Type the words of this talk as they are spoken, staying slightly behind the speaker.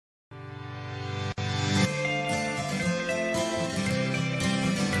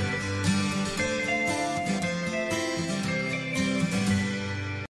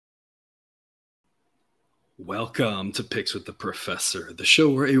Welcome to Picks with the Professor, the show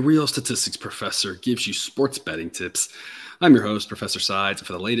where a real statistics professor gives you sports betting tips. I'm your host, Professor Sides.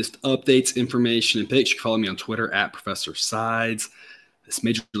 For the latest updates, information, and picks, you can follow me on Twitter at Professor Sides. This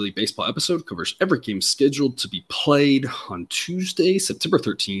Major League Baseball episode covers every game scheduled to be played on Tuesday, September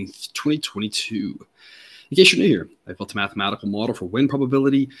 13th, 2022. In case you're new here, I've built a mathematical model for win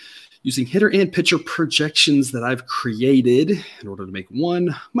probability using hitter and pitcher projections that I've created in order to make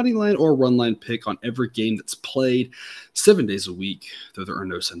one money line or run line pick on every game that's played 7 days a week, though there are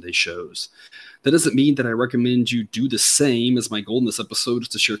no Sunday shows. That doesn't mean that I recommend you do the same, as my goal in this episode is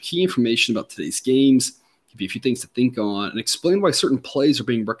to share key information about today's games, give you a few things to think on, and explain why certain plays are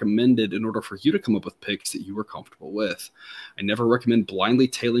being recommended in order for you to come up with picks that you are comfortable with. I never recommend blindly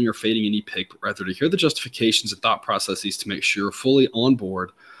tailing or fading any pick, but rather to hear the justifications and thought processes to make sure you're fully on board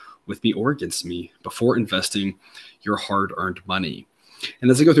with me or against me before investing your hard-earned money. And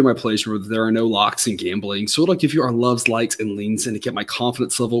as I go through my plays, remember there are no locks in gambling, so it'll give you our loves, likes, and leans and to get my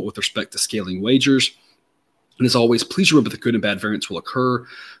confidence level with respect to scaling wagers. And as always, please remember that good and bad variance will occur.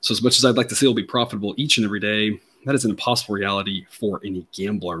 So as much as I'd like to say it'll be profitable each and every day, that is an impossible reality for any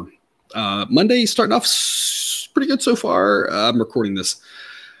gambler. Monday starting off pretty good so far. I'm recording this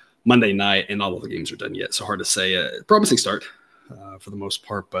Monday night, and all of the games are done yet, so hard to say. Promising start. For the most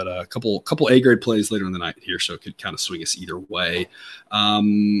part, but a couple A-grade plays later in the night here, so it could kind of swing us either way.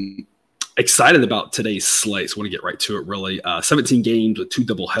 Excited about today's slate, so I want to get right to it, really. 17 games with 2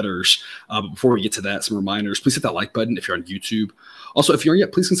 double headers. But before we get to that, some reminders. Please hit that like button if you're on YouTube. Also, if you aren't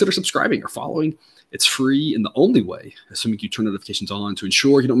yet, please consider subscribing or following. It's free and the only way, assuming you turn notifications on, to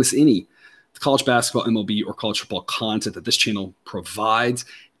ensure you don't miss any the college basketball, MLB, or college football content that this channel provides.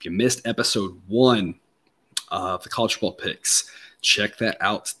 If you missed episode 1 of the college football picks, check that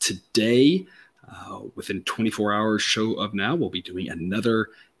out today. Within 24 hours show of now, we'll be doing another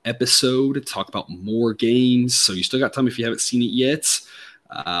episode to talk about more games. So you still got time if you haven't seen it yet.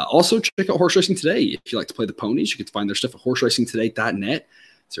 Also, check out Horse Racing Today. If you like to play the ponies, you can find their stuff at horseracingtoday.net.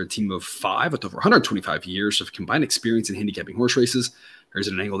 They're a team of 5 with over 125 years of combined experience in handicapping horse races. There's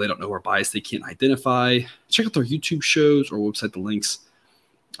an angle they don't know or bias they can't identify. Check out their YouTube shows or website. The links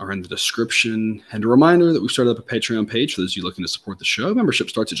are in the description. And a reminder that we've started up a Patreon page for those of you looking to support the show. Membership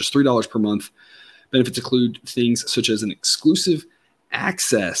starts at just $3 per month. Benefits include things such as an exclusive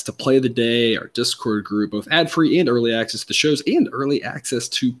access to Play of the Day, our Discord group, both ad-free and early access to the shows, and early access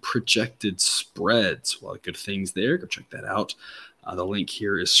to projected spreads. A lot of good things there. Go check that out. The link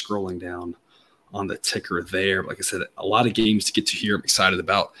here is scrolling down on the ticker there. Like I said, a lot of games to get to here. I'm excited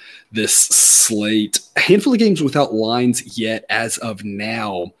about this slate. A handful of games without lines yet as of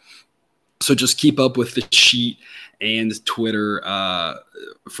now. So just keep up with the sheet and Twitter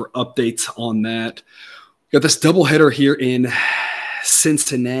for updates on that. Got this doubleheader here in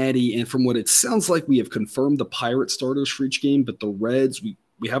Cincinnati, and from what it sounds like, we have confirmed the Pirate starters for each game, but the Reds,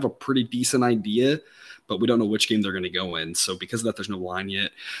 we have a pretty decent idea, but we don't know which game they're going to go in. So because of that, there's no line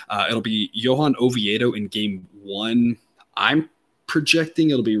yet. It'll be Johan Oviedo in game 1. I'm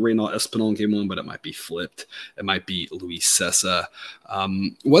projecting it'll be Reynald Espinal in game 1, but it might be flipped. It might be Luis Cessa.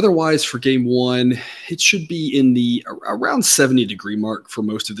 Weather-wise for game 1, it should be in the around 70-degree mark for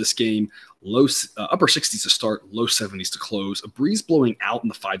most of this game. Upper 60s to start, low 70s to close. A breeze blowing out in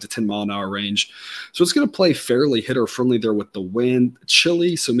the 5 to 10 mile an hour range. So it's going to play fairly hitter friendly there with the wind.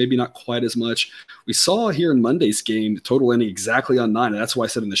 Chilly, so maybe not quite as much. We saw here in Monday's game, the total ending exactly on 9. And that's why I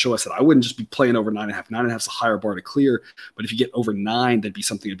said in the show, I said I wouldn't just be playing over 9.5. 9.5 is a higher bar to clear. But if you get over 9, that'd be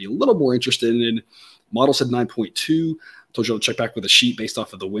something I'd be a little more interested in. Model said 9.2. Told you I'll check back with a sheet based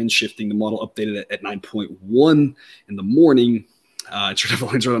off of the wind shifting. The model updated at 9.1 in the morning. It should have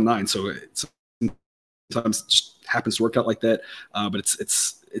lines around 9, so it sometimes just happens to work out like that. But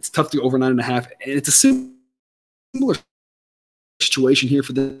it's tough to go over 9.5, and it's a similar situation here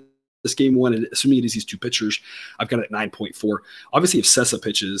for this game 1. And assuming it is these 2 pitchers, I've got it at 9.4. Obviously, if Cessa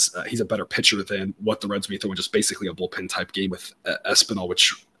pitches, he's a better pitcher than what the Reds would be throwing, just basically a bullpen type game with Espinal,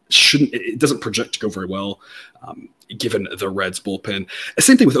 which it doesn't project to go very well given the Reds bullpen.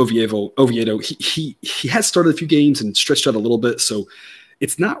 Same thing with Oviedo. He has started a few games and stretched out a little bit, so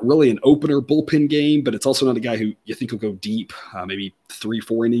it's not really an opener bullpen game, but it's also not a guy who you think will go deep, maybe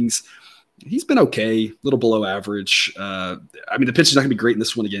 3-4 innings. He's been okay, a little below average. The pitch is not going to be great in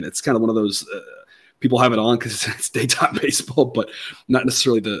this one again. It's kind of one of those people have it on because it's daytime baseball, but not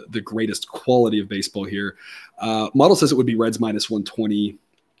necessarily the greatest quality of baseball here. Model says it would be Reds minus 120.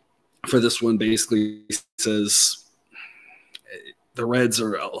 For this one, basically says the Reds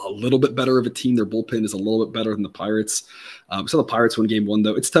are a little bit better of a team. Their bullpen is a little bit better than the Pirates. So the Pirates won game 1,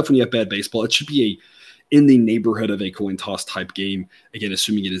 though. It's tough when you have bad baseball. It should be in the neighborhood of a coin toss type game. Again,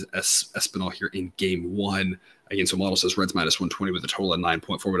 assuming it is Espinal here in game one. Again, so model says Reds minus 120 with a total of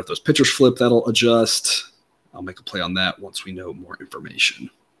 9.4. But if those pitchers flip, that'll adjust. I'll make a play on that once we know more information.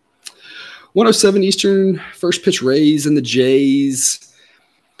 107 Eastern, first pitch Rays and the Jays.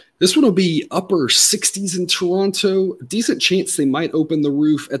 This one will be upper 60s in Toronto. Decent chance they might open the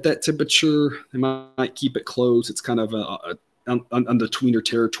roof at that temperature. They might keep it closed. It's kind of on the tweener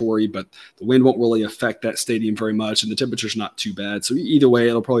territory, but the wind won't really affect that stadium very much, and the temperature's not too bad. So either way,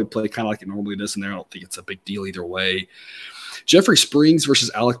 it'll probably play kind of like it normally does in there. I don't think it's a big deal either way. Jeffrey Springs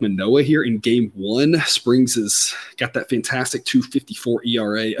versus Alek Manoah here in game one. Springs has got that fantastic 2.54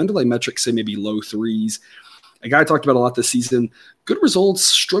 ERA. Underlying metrics say maybe low threes. A guy I talked about a lot this season. Good results,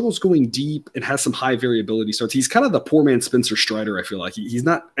 struggles going deep, and has some high variability starts. He's kind of the poor man Spencer Strider, I feel like. He's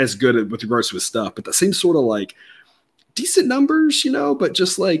not as good with regards to his stuff, but the same sort of like decent numbers, but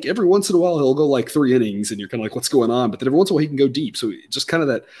just like every once in a while he'll go like 3 innings and you're kind of like, what's going on? But then every once in a while he can go deep. So just kind of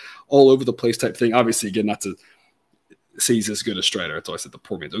that all over the place type thing. Obviously, again, not to say he's as good as Strider. That's why I said the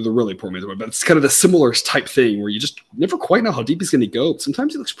poor man, the really poor man, but it's kind of the similar type thing where you just never quite know how deep he's going to go. But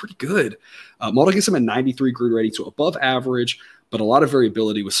sometimes he looks pretty good. Model gives him a 93 grid rating, so above average, but a lot of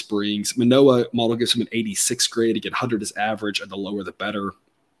variability with Springs. Manoah model gives him an 86 grade. Again, 100 is average, and the lower the better.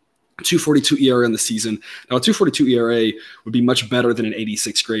 2.42 ERA in the season. Now, a 2.42 ERA would be much better than an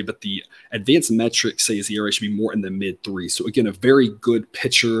 86 grade, but the advanced metrics say his ERA should be more in the mid threes. So again, a very good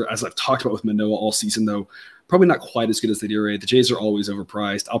pitcher, as I've talked about with Manoah all season, though probably not quite as good as the ERA. The Jays are always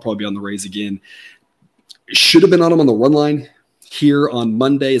overpriced. I'll probably be on the Rays again. Should have been on them on the run line here on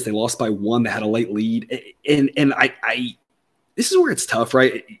Monday as they lost by 1. They had a late lead, and I this is where it's tough,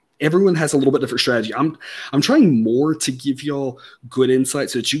 right? Everyone has a little bit different strategy. I'm trying more to give y'all good insight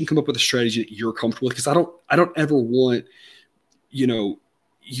so that you can come up with a strategy that you're comfortable with. Because I don't ever want, you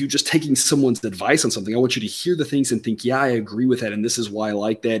just taking someone's advice on something. I want you to hear the things and think, yeah, I agree with that, and this is why I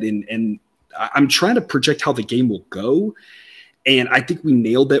like that. And I'm trying to project how the game will go. And I think we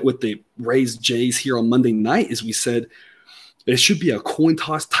nailed it with the Rays Jays here on Monday night, as we said. It should be a coin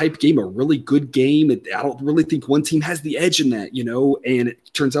toss type game, a really good game. I don't really think one team has the edge in that, and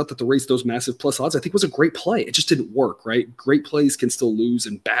it turns out that the Rays, those massive plus odds, I think was a great play. It just didn't work, right? Great plays can still lose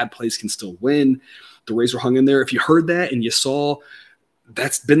and bad plays can still win. The Rays were hung in there. If you heard that and you saw,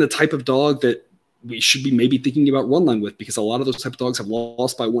 that's been the type of dog that we should be maybe thinking about run line with, because a lot of those type of dogs have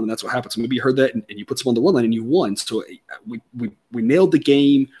lost by 1, and that's what happens. So maybe you heard that and you put some on the run line and you won. So we nailed the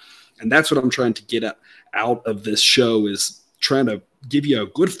game, and that's what I'm trying to get out of this show, is trying to give you a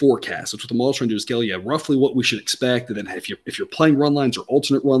good forecast. That's what the model's trying to do, is scale you roughly what we should expect. And then if you're playing run lines or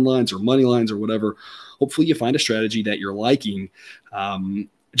alternate run lines or money lines or whatever, hopefully you find a strategy that you're liking,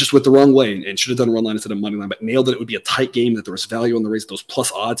 just with the wrong way, and should have done a run line instead of money line, but nailed it. It would be a tight game, that there was value on the Rays, those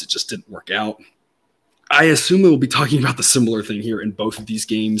plus odds. It just didn't work out. I assume we'll be talking about the similar thing here in both of these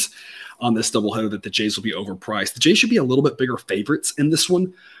games on this doubleheader, that the Jays will be overpriced. The Jays should be a little bit bigger favorites in this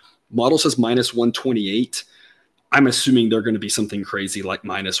one. Model says minus 128. I'm assuming they're going to be something crazy like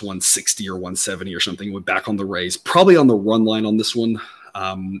minus 160 or 170 or something, with back on the Rays, probably on the run line on this one,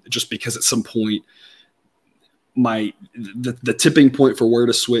 just because at some point the tipping point for where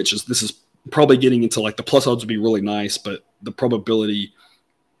to switch is, this is probably getting into like the plus odds would be really nice, but the probability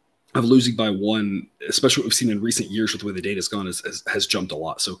of losing by 1, especially what we've seen in recent years with the way the data's gone, has jumped a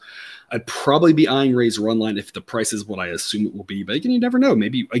lot. So I'd probably be eyeing Rays run line if the price is what I assume it will be. But again, you never know.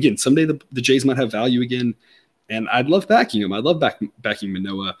 Maybe, again, someday the Jays might have value again, and I'd love backing them. I love backing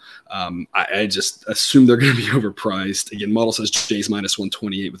Manoah. I just assume they're going to be overpriced. Again, model says Jays minus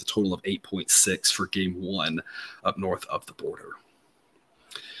 128 with a total of 8.6 for game 1 up north of the border.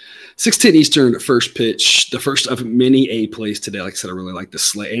 6:10 Eastern, first pitch, the first of many A plays today. Like I said, I really like this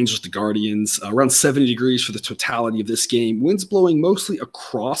slate. Angels to Guardians, around 70 degrees for the totality of this game. Winds blowing mostly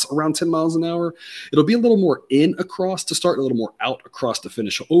across around 10 miles an hour. It'll be a little more in across to start, a little more out across to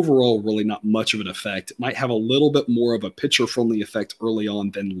finish. Overall, really not much of an effect. It might have a little bit more of a pitcher-friendly effect early on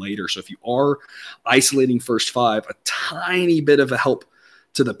than later. So if you are isolating first 5, a tiny bit of a help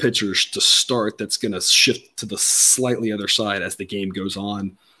to the pitchers to start, that's going to shift to the slightly other side as the game goes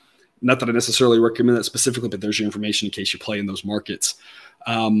on. Not that I necessarily recommend that specifically, but there's your information in case you play in those markets.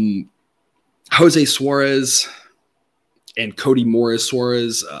 Jose Suarez and Cody Morris.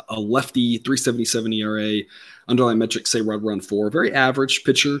 Suarez, a lefty, 3.77 ERA. Underlying metrics say right around 4. Very average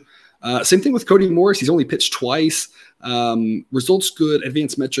pitcher. Same thing with Cody Morris. He's only pitched twice. Results good.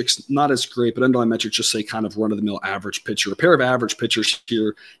 Advanced metrics not as great, but underlying metrics just say kind of run-of-the-mill average pitcher. A pair of average pitchers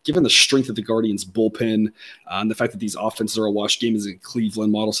here, given the strength of the Guardians bullpen and the fact that these offenses are a wash. Game is in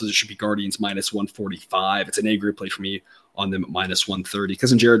Cleveland. Model says it should be Guardians minus 145. It's an A-grade play for me on them at minus 130.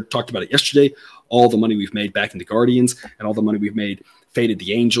 Cousin Jared talked about it yesterday. All the money we've made back in the Guardians and all the money we've made faded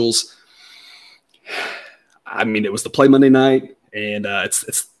the Angels. I mean, it was the play Monday night, and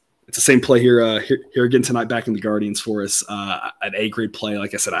it's the same play here again tonight back in the Guardians for us. An A-grade play.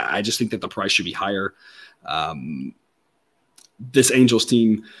 Like I said, I just think that the price should be higher. This Angels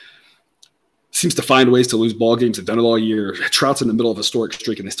team seems to find ways to lose ball games. They've done it all year. Trout's in the middle of a historic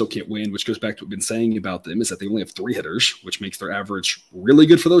streak, and they still can't win, which goes back to what we've been saying about them, is that they only have 3 hitters, which makes their average really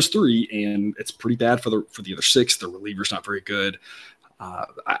good for those 3, and it's pretty bad for the other 6. The reliever's not very good.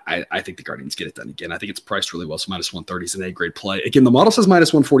 I think the Guardians get it done again. I think it's priced really well, so minus 130 is an A-grade play. Again, the model says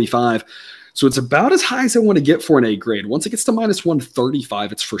minus 145, so it's about as high as I want to get for an A-grade. Once it gets to minus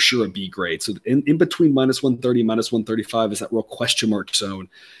 135, it's for sure a B-grade. So in between minus 130 and minus 135 is that real question mark zone.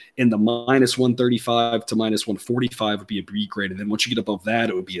 And the minus 135 to minus 145 would be a B-grade. And then once you get above that,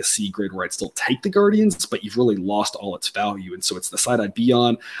 it would be a C-grade where I'd still take the Guardians, but you've really lost all its value. And so it's the side I'd be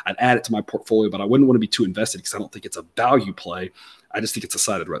on. I'd add it to my portfolio, but I wouldn't want to be too invested because I don't think it's a value play. I just think it's a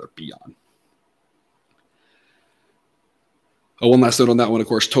side I'd rather be on. One last note on that one, of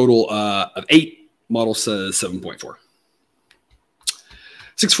course, total of 8. Model says 7.4.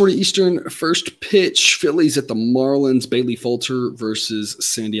 6:40 Eastern, first pitch. Phillies at the Marlins. Bailey Falter versus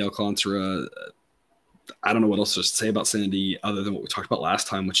Sandy Alcantara. I don't know what else to say about Sandy other than what we talked about last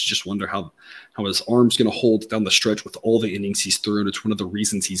time, which is just wonder how his arm's going to hold down the stretch with all the innings he's thrown. It's one of the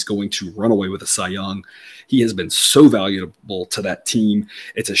reasons he's going to run away with a Cy Young. He has been so valuable to that team.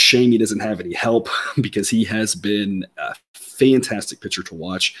 It's a shame he doesn't have any help because he has been a fantastic pitcher to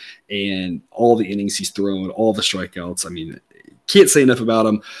watch, and all the innings he's thrown, all the strikeouts. I mean, can't say enough about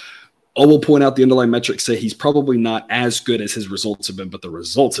him. I will point out the underlying metrics say he's probably not as good as his results have been, but the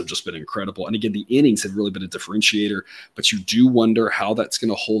results have just been incredible. And again, the innings have really been a differentiator, but you do wonder how that's going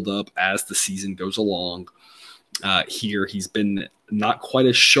to hold up as the season goes along. Here, he's been not quite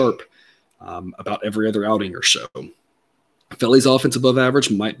as sharp about every other outing or so. Phillies offense above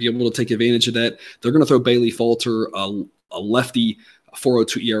average might be able to take advantage of that. They're going to throw Bailey Falter, a lefty,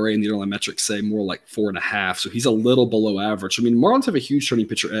 4.02 ERA, and the underlying metrics say more like 4.5. So he's a little below average. I mean, Marlins have a huge starting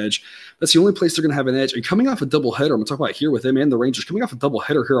pitcher edge. That's the only place they're going to have an edge. And coming off a doubleheader, I'm going to talk about here with them and the Rangers. Coming off a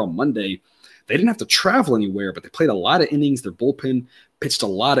doubleheader here on Monday, they didn't have to travel anywhere, but they played a lot of innings. Their bullpen pitched a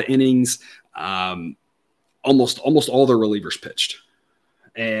lot of innings. Almost all their relievers pitched.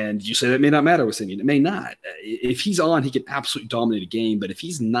 And you say that may not matter with Sandy. It may not. If he's on, he can absolutely dominate a game. But if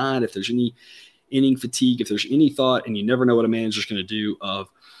he's not, if there's any inning fatigue, if there's any thought, and you never know what a manager's going to do of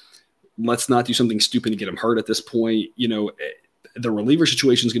let's not do something stupid to get him hurt at this point, the reliever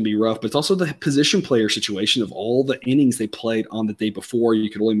situation is going to be rough, but it's also the position player situation of all the innings they played on the day before. You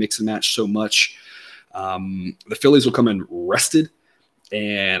could only mix and match so much. The Phillies will come in rested,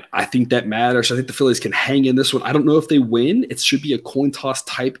 and I think that matters. I think the Phillies can hang in this one. I don't know if they win. It should be a coin toss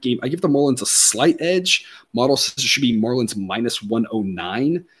type game. I give the Marlins a slight edge. Model says it should be Marlins minus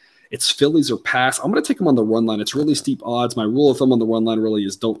 109. It's Phillies or pass. I'm going to take them on the run line. It's really steep odds. My rule of thumb on the run line really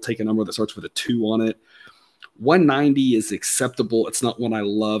is don't take a number that starts with a 2 on it. 190 is acceptable. It's not one I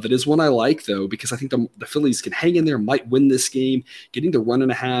love. It is one I like, though, because I think the Phillies can hang in there, might win this game. Getting the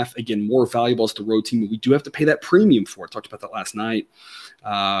 1.5, again, more valuable as the road team. We do have to pay that premium for it. Talked about that last night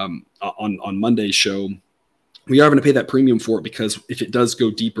on Monday's show. We are going to pay that premium for it because if it does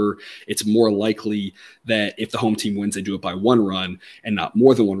go deeper, it's more likely that if the home team wins, they do it by 1 run and not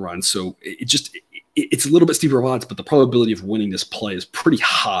more than 1 run. So it's a little bit steeper of odds, but the probability of winning this play is pretty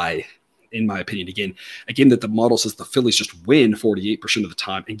high, in my opinion. Again, that the model says the Phillies just win 48% of the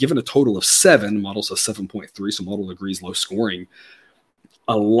time. And given a total of 7, the model says 7.3, so model agrees low scoring.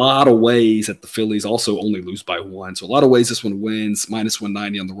 A lot of ways that the Phillies also only lose by 1. So a lot of ways this one wins. Minus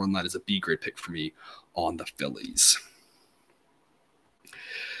 190 on the run line is a B-grade pick for me on the Phillies.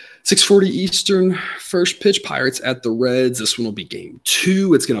 6:40 Eastern, first pitch, Pirates at the Reds. This one will be game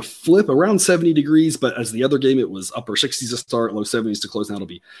 2. It's going to flip around 70 degrees, but as the other game, it was upper 60s to start, low 70s to close. Now it'll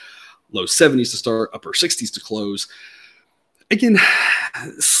be low 70s to start, upper 60s to close. Again,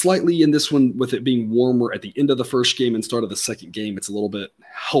 slightly in this one, with it being warmer at the end of the first game and start of the second game, it's a little bit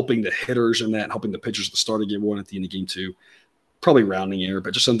helping the hitters in that, helping the pitchers at the start of game 1 at the end of game 2. Probably rounding error,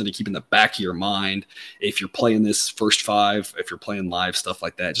 but just something to keep in the back of your mind if you're playing this first 5, if you're playing live, stuff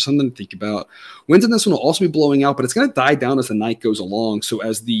like that. Just something to think about. Winds in this one will also be blowing out, but it's going to die down as the night goes along. So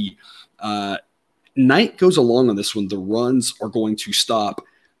as the Night goes along on this one. The runs are going to stop.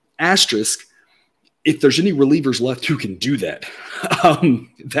 Asterisk, if there's any relievers left who can do that.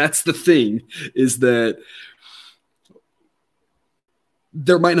 That's the thing, is that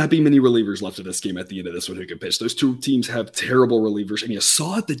there might not be many relievers left in this game at the end of this one who can pitch. Those two teams have terrible relievers, and you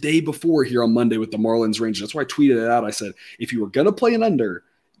saw it the day before here on Monday with the Marlins Rangers. That's why I tweeted it out. I said, if you were going to play an under,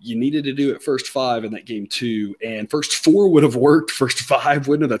 you needed to do it first 5 in that game 2, and first 4 would have worked. First 5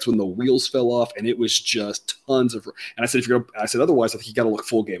 wouldn't have. That's when the wheels fell off, and it was just tons of. And I said, otherwise, I think you got to look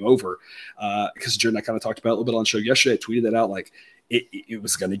full game over, because Jared and I kind of talked about it a little bit on the show yesterday. I tweeted that out, like it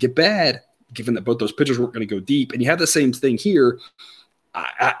was going to get bad, given that both those pitchers weren't going to go deep, and you have the same thing here.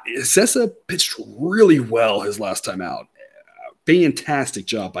 Cessa pitched really well his last time out. Fantastic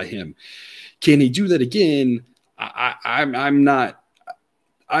job by him. Can he do that again? I'm not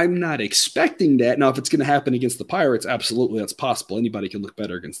expecting that. Now, if it's going to happen against the Pirates, absolutely, that's possible. Anybody can look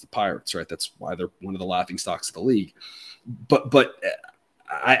better against the Pirates, right? That's why they're one of the laughing stocks of the league. But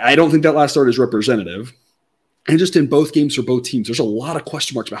I don't think that last start is representative. And just in both games for both teams, there's a lot of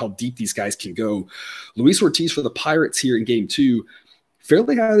question marks about how deep these guys can go. Luis Ortiz for the Pirates here in game 2,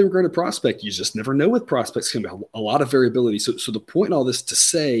 fairly highly regarded prospect. You just never know with prospects. Can be a lot of variability. So the point in all this to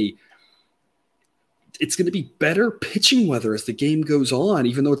say, it's going to be better pitching weather as the game goes on,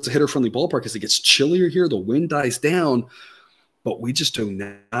 even though it's a hitter-friendly ballpark. As it gets chillier here, the wind dies down. But we just do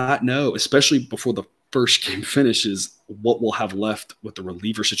not know, especially before the first game finishes, what we'll have left with the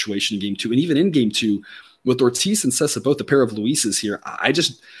reliever situation in game 2. And even in game 2, with Ortiz and Cessa, both a pair of Luises here, I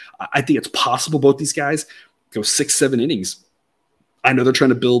think it's possible both these guys go 6-7 innings. I know they're trying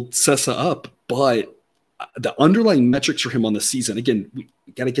to build Cessa up, but the underlying metrics for him on the season, again, we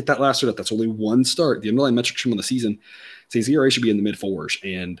got to get that last start up. That's only one start. The underlying metrics for him on the season says ERA should be in the mid-4s.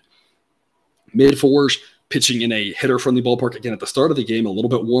 And mid-4s, pitching in a hitter-friendly ballpark, again, at the start of the game, a little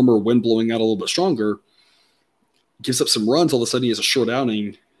bit warmer, wind blowing out a little bit stronger, gives up some runs. All of a sudden, he has a short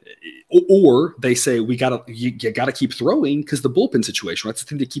outing. Or they say, you got to keep throwing because the bullpen situation. That's the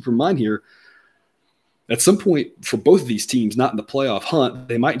thing to keep in mind here. At some point, for both of these teams, not in the playoff hunt,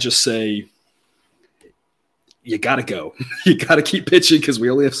 they might just say, you got to go. You got to keep pitching because we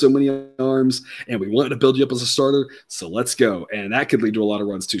only have so many arms, and we want to build you up as a starter, so let's go. And that could lead to a lot of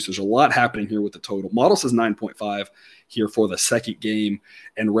runs, too. So there's a lot happening here with the total. Model says 9.5 here for the second game,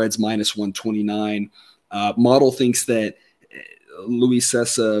 and Reds minus 129. Model thinks that Luis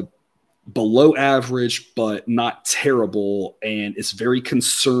Cessa below average, but not terrible, and is very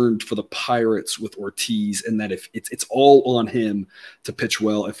concerned for the Pirates with Ortiz, and that if it's all on him to pitch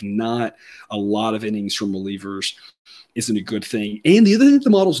well, if not, a lot of innings from relievers isn't a good thing. And the other thing the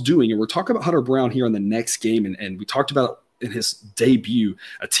model's doing, and we're talking about Hunter Brown here on the next game, and we talked about it in his debut,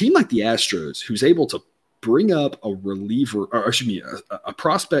 a team like the Astros, who's able to bring up a reliever, or excuse me, a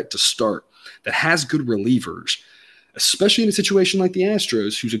prospect to start that has good relievers, especially in a situation like the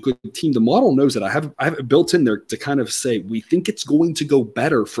Astros, who's a good team. The model knows that. I have it built in there to kind of say we think it's going to go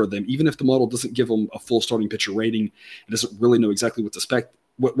better for them, even if the model doesn't give them a full starting pitcher rating. It doesn't really know exactly what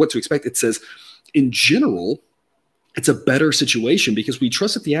to expect. It says, in general, it's a better situation because we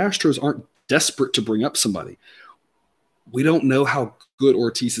trust that the Astros aren't desperate to bring up somebody. We don't know how good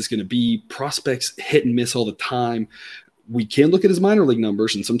Ortiz is going to be. Prospects hit and miss all the time. We can look at his minor league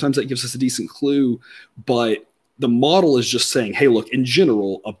numbers, and sometimes that gives us a decent clue, but the model is just saying, hey, look, in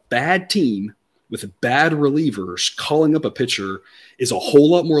general, a bad team with bad relievers calling up a pitcher is a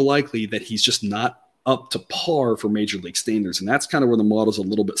whole lot more likely that he's just not up to par for major league standards. And that's kind of where the model's a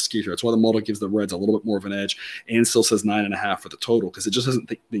little bit skewed here. That's why the model gives the Reds a little bit more of an edge and still says 9.5 for the total, because it just doesn't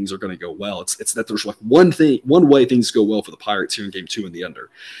think things are going to go well. It's that there's like one way things go well for the Pirates here in game 2 in the under.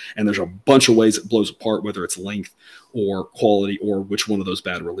 And there's a bunch of ways it blows apart, whether it's length or quality or which one of those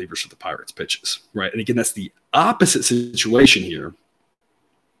bad relievers for the Pirates pitches, right? And again, that's the opposite situation here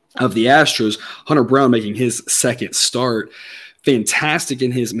of the Astros. Hunter Brown making his second start. Fantastic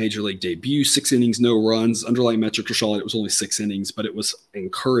in his major league debut. 6 innings, no runs. Underlying metrics are solid. It was only 6 innings, but it was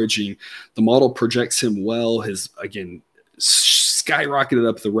encouraging. The model projects him well. His, again, skyrocketed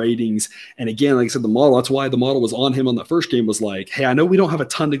up the ratings. And again, like I said, the model, that's why the model was on him on the first game, was like, hey, I know we don't have a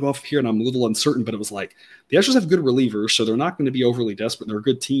ton to go off here, and I'm a little uncertain, but it was like, the Astros have good relievers, so they're not going to be overly desperate. They're a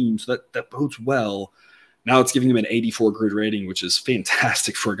good team, so that bodes well. Now it's giving him an 84 grid rating, which is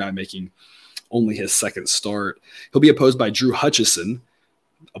fantastic for a guy making only his second start. He'll be opposed by Drew Hutchison,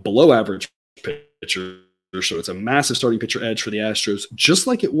 a below average pitcher. So it's a massive starting pitcher edge for the Astros, just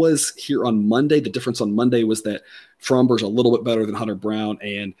like it was here on Monday. The difference on Monday was that Fromber's a little bit better than Hunter Brown,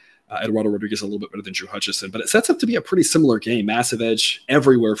 and Eduardo Rodriguez a little bit better than Drew Hutchison. But it sets up to be a pretty similar game. Massive edge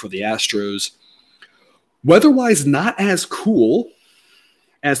everywhere for the Astros. Weather-wise, not as cool.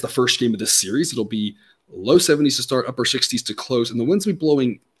 as the first game of this series. It'll be low 70s to start, upper 60s to close, and the winds will be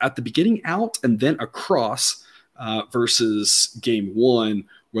blowing at the beginning out and then across versus game one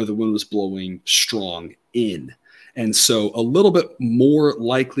where the wind was blowing strong in. And so a little bit more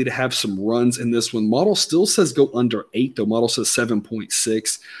likely to have some runs in this one. Model still says go under 8, though. Model says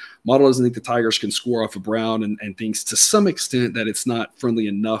 7.6. Model doesn't think the Tigers can score off of Brown and thinks to some extent that it's not friendly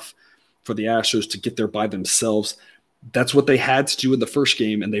enough for the Astros to get there by themselves. That's what they had to do in the first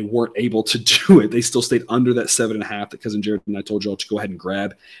game, and they weren't able to do it. They still stayed under that 7.5 that Cousin Jared and I told you all to go ahead and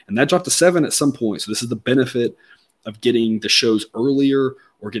grab. And that dropped to 7 at some point. So this is the benefit of getting the shows earlier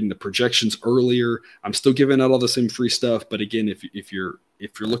or getting the projections earlier. I'm still giving out all the same free stuff, but again, if you're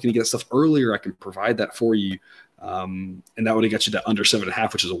looking to get stuff earlier, I can provide that for you. And that would have got you to under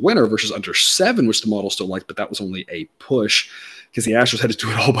 7.5, which is a winner, versus under 7, which the model still liked, but that was only a push because the Astros had to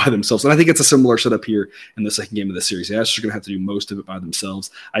do it all by themselves. And I think it's a similar setup here in the second game of the series. The Astros are going to have to do most of it by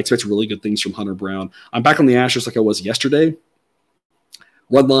themselves. I expect really good things from Hunter Brown. I'm back on the Astros like I was yesterday.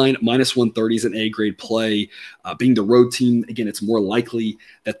 Run line, minus 130 is an A-grade play. Being the road team, again, it's more likely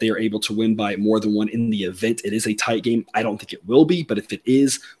that they are able to win by more than one in the event. It is a tight game. I don't think it will be, but if it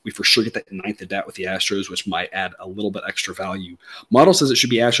is, we for sure get that 9th at with the Astros, which might add a little bit extra value. Model says it should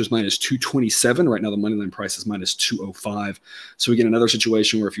be Astros minus 227. Right now, the moneyline price is minus 205. So again, another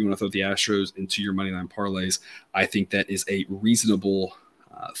situation where if you want to throw the Astros into your moneyline parlays, I think that is a reasonable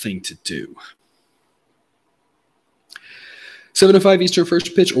thing to do. 7-5 Eastern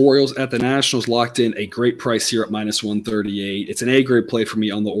first pitch, Orioles at the Nationals, locked in a great price here at minus 138. It's an A-grade play for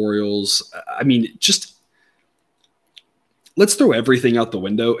me on the Orioles. I mean, just let's throw everything out the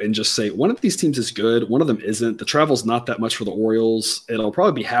window and just say one of these teams is good, one of them isn't. The travel's not that much for the Orioles. It'll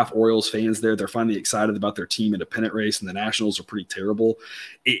probably be half Orioles fans there. They're finally excited about their team in a pennant race, and the Nationals are pretty terrible.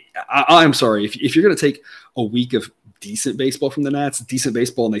 I'm sorry. If you're going to take a week of decent baseball from the Nats, decent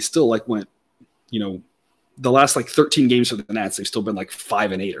baseball, and they still went, the last 13 games for the Nats, they've still been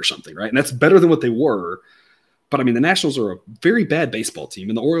 5-8 or something, right? And that's better than what they were. But I mean, the Nationals are a very bad baseball team,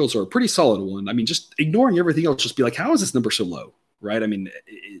 and the Orioles are a pretty solid one. I mean, just ignoring everything else, just be like, how is this number so low, right? I mean,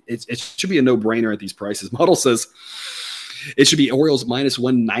 it should be a no-brainer at these prices. Model says it should be Orioles minus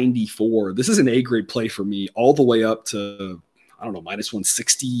 194. This is an A-grade play for me, all the way up to, I don't know, minus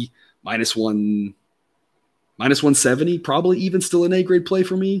 160, minus 170, probably even still an A-grade play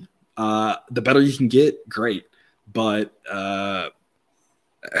for me. The better you can get, great. But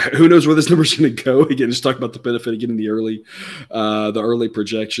who knows where this number is going to go? Again, just talk about the benefit of getting the early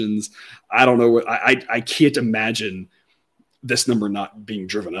projections. I don't know. I can't imagine this number not being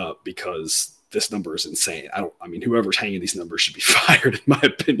driven up because this number is insane. I mean, whoever's hanging these numbers should be fired, in my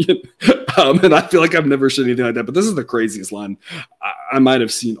opinion. And I feel like I've never seen anything like that. But this is the craziest line I might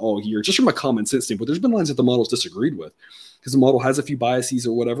have seen all year, just from a common sense standpoint. There's been lines that the model's disagreed with, because the model has a few biases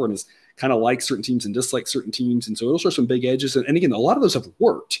or whatever and is kind of like certain teams and dislikes certain teams. And so it'll show some big edges. And again, a lot of those have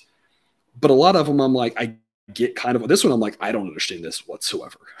worked. But a lot of them, I'm like, I get kind of – this one, I'm like, I don't understand this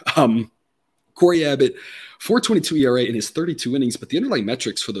whatsoever. Corey Abbott, 4.22 ERA in his 32 innings, but the underlying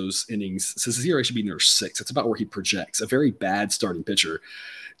metrics for those innings says his ERA should be near 6. That's about where he projects. A very bad starting pitcher.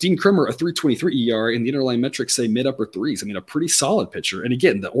 Dean Kremer, a 3.23 ERA, and the underlying metrics say mid-upper 3s. I mean, a pretty solid pitcher. And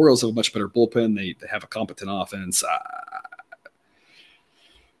again, the Orioles have a much better bullpen. They have a competent offense.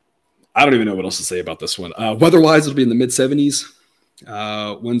 I don't even know what else to say about this one. Weather-wise, it'll be in the mid-70s.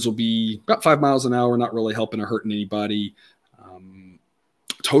 Winds will be about 5 miles an hour, not really helping or hurting anybody.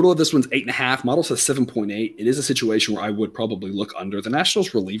 Total of this one's 8.5. Model says 7.8. It is a situation where I would probably look under. The Nationals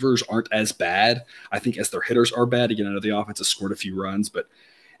relievers aren't as bad, I think, as their hitters are bad. Again, I know the offense has scored a few runs, but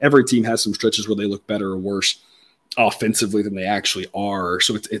every team has some stretches where they look better or worse offensively than they actually are.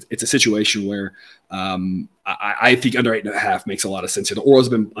 So it's a situation where I think under 8.5 makes a lot of sense here. The Orioles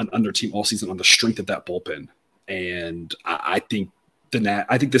have been an under team all season on the strength of that bullpen. And I think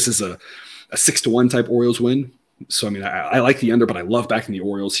this is a 6-1 type Orioles win. So, I mean, I like the under, but I love backing the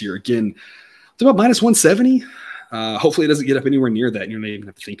Orioles here. Again, it's about minus 170. Hopefully it doesn't get up anywhere near that, and you're not even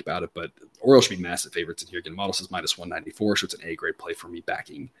have to think about it. But Orioles should be massive favorites in here. Again, model says minus 194, so it's an A-grade play for me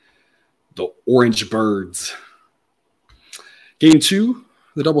backing the Orange Birds. Game 2,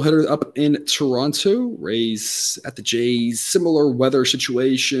 the doubleheader up in Toronto. Rays at the Jays. Similar weather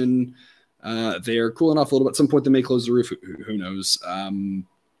situation. They're cooling off a little bit. At some point they may close the roof. Who knows?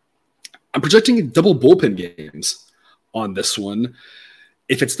 I'm projecting double bullpen games on this one.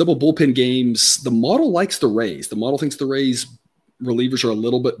 If it's double bullpen games, the model likes the Rays. The model thinks the Rays relievers are a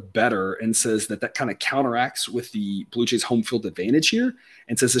little bit better and says that kind of counteracts with the Blue Jays home field advantage here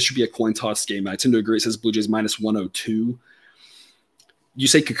and says this should be a coin toss game. I tend to agree. It says Blue Jays minus 102. You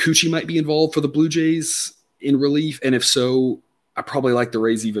say Kikuchi might be involved for the Blue Jays in relief, and if so, I probably like the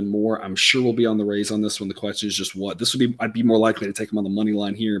Rays even more. I'm sure we'll be on the Rays on this one. The question is just what this would be. I'd be more likely to take them on the money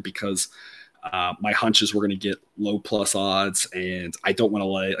line here because my hunch is we're going to get low plus odds, and I don't want to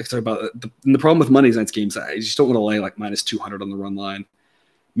lay. Like I talk about the problem with Monday night's games, I just don't want to lay like minus 200 on the run line.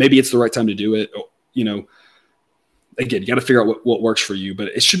 Maybe it's the right time to do it. You know, again, you got to figure out what works for you. But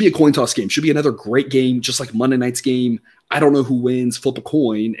it should be a coin toss game. It should be another great game, just like Monday night's game. I don't know who wins. Flip a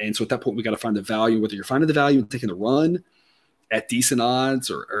coin, and so at that point, we got to find the value. Whether you're finding the value and taking the run at decent odds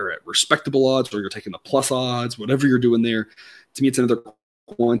or at respectable odds, or you're taking the plus odds, whatever you're doing there. To me, it's another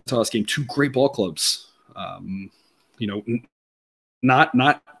coin toss game. Two great ball clubs. You know, not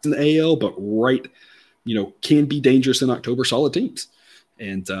in the AL, but right, you know, can be dangerous in October. Solid teams.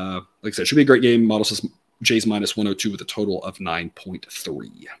 And like I said, it should be a great game. Model says Jays minus 102 with a total of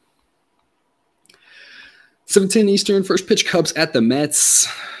 9.3. 7:10 Eastern, first pitch Cubs at the Mets.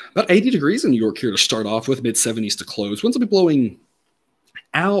 About 80 degrees in New York here to start off with, mid-70s to close. Winds will be blowing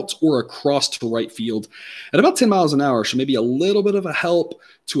out or across to right field at about 10 miles an hour, so maybe a little bit of a help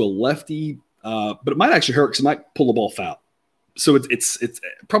to a lefty, but it might actually hurt because it might pull the ball foul. So it's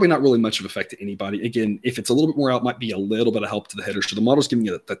probably not really much of effect to anybody. Again, if it's a little bit more out, might be a little bit of help to the hitter. So the model's giving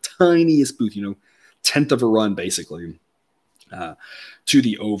you the tiniest boost, you know, tenth of a run basically to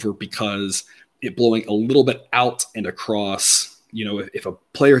the over because it blowing a little bit out and across. You know, if a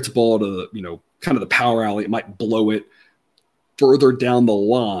player hits a ball to the, you know, kind of the power alley, it might blow it further down the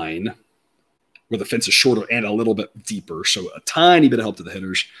line where the fence is shorter and a little bit deeper. So a tiny bit of help to the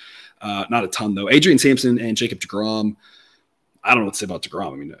hitters. Not a ton, though. Adrian Sampson and Jacob deGrom. I don't know what to say about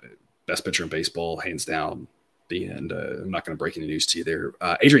deGrom. I mean, best pitcher in baseball, hands down. And I'm not going to break any news to you there.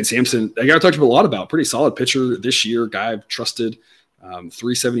 Adrian Sampson, a guy I talked a lot about, pretty solid pitcher this year, guy I've trusted.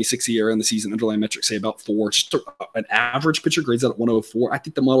 376 ERA in the season. Underlying metrics say about 4. Just an average pitcher, grades out at 104. I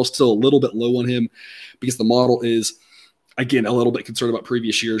think the model's still a little bit low on him because the model is, again, a little bit concerned about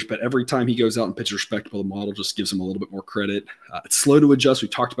previous years, but every time he goes out and pitches respectable, the model just gives him a little bit more credit. It's slow to adjust. We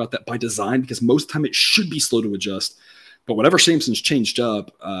talked about that by design because most of the time it should be slow to adjust. But whatever Sampson's changed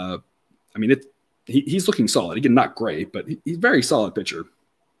up, I mean, he's looking solid. Again, not great, but he's a very solid pitcher.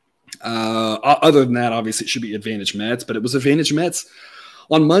 Other than that, obviously it should be advantage Mets, but it was advantage Mets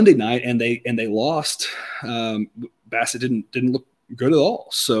on Monday night, and they lost. Bassett didn't look good at all.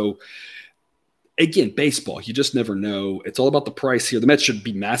 So again, baseball, you just never know. It's all about the price here. The Mets should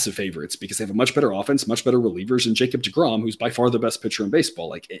be massive favorites because they have a much better offense, much better relievers, and Jacob deGrom, who's by far the best pitcher in baseball.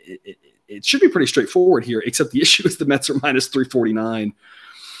 Like it should be pretty straightforward here. Except the issue is the Mets are minus 349.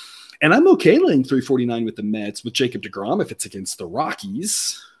 And I'm okay laying 349 with the Mets with Jacob deGrom if it's against the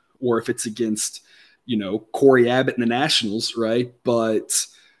Rockies or if it's against, you know, Corey Abbott and the Nationals, right? But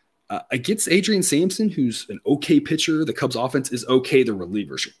against Adrian Sampson, who's an okay pitcher, the Cubs' offense is okay. The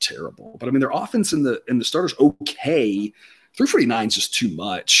relievers are terrible, but I mean their offense and the starters okay. 349 is just too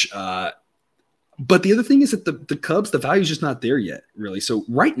much. But the other thing is that the Cubs, the value is just not there yet, really. So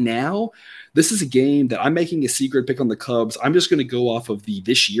right now, this is a game that I'm making a secret pick on the Cubs. I'm just going to go off of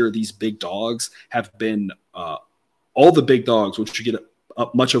this year. These big dogs have been all the big dogs, which you get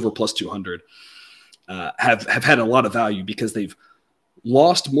up much over plus 200, have had a lot of value because they've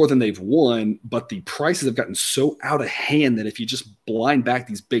lost more than they've won, but the prices have gotten so out of hand that if you just blind back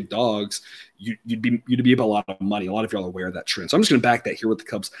these big dogs, you'd be up a lot of money. A lot of y'all are aware of that trend. So I'm just going to back that here with the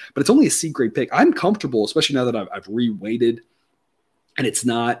Cubs, but it's only a C grade pick. I'm comfortable, especially now that I've reweighted and it's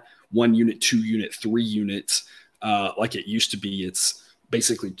not 1 unit, 2 unit, 3 units like it used to be. It's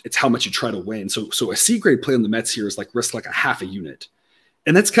basically it's how much you try to win. So a C grade play on the Mets here is like risk like a half a unit.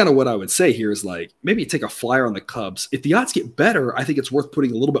 And that's kind of what I would say here is like maybe take a flyer on the Cubs. If the odds get better, I think it's worth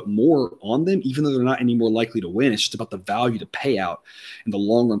putting a little bit more on them, even though they're not any more likely to win. It's just about the value to pay out and the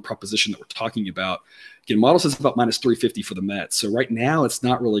long run proposition that we're talking about. Again, model says about minus 350 for the Mets. So right now it's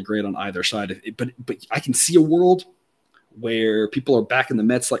not really great on either side. But I can see a world where people are backing the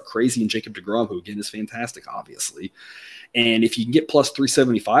Mets like crazy and Jacob deGrom, who again is fantastic, obviously. And if you can get plus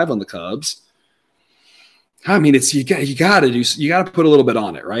 375 on the Cubs, I mean, you got to put a little bit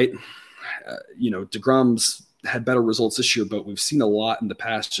on it, right? You know, deGrom's had better results this year, but we've seen a lot in the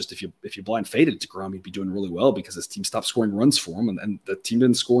past. Just if you blind faded deGrom, he'd be doing really well because his team stopped scoring runs for him, and the team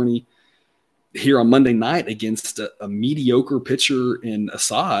didn't score any here on Monday night against a mediocre pitcher in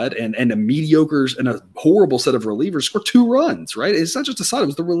Assad and a mediocre and a horrible set of relievers scored 2 runs, right? It's not just Assad; it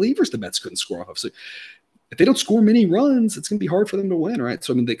was the relievers the Mets couldn't score off of. So if they don't score many runs, it's going to be hard for them to win, right?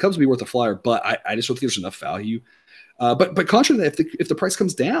 So, I mean, the Cubs will be worth a flyer, but I just don't think there's enough value. But contrary to that, if the price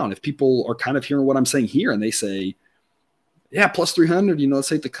comes down, if people are kind of hearing what I'm saying here and they say, yeah, plus 300, you know, let's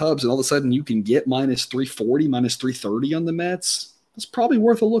take the Cubs, and all of a sudden you can get minus 340, minus 330 on the Mets, that's probably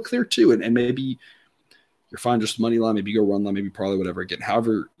worth a look there too. And maybe you're fine just money line, maybe go run line, maybe probably whatever. Again,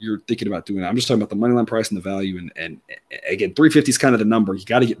 however you're thinking about doing it. I'm just talking about the money line price and the value. And again, 350 is kind of the number. You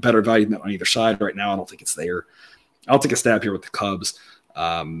got to get better value than that on either side. Right now, I don't think it's there. I'll take a stab here with the Cubs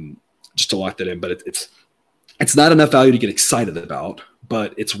just to lock that in. But it's not enough value to get excited about,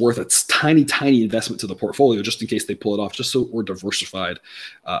 but it's worth a tiny, tiny investment to the portfolio just in case they pull it off, just so we're diversified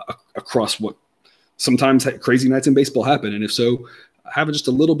across what sometimes crazy nights in baseball happen. And if so, having just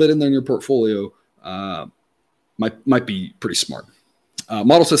a little bit in there in your portfolio might be pretty smart.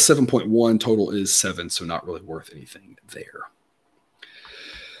 Model says 7.1, total is 7, so not really worth anything there.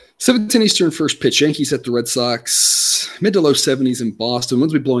 7:10 Eastern, first pitch. Yankees at the Red Sox. Mid to low 70s in Boston.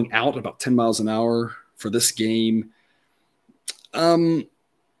 Winds will be blowing out about 10 miles an hour for this game. Gerrit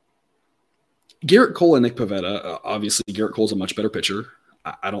Cole and Nick Pivetta. Obviously, Gerrit Cole's a much better pitcher.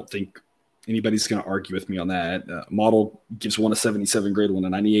 I don't think anybody's going to argue with me on that. Model gives one a 77 grade, one a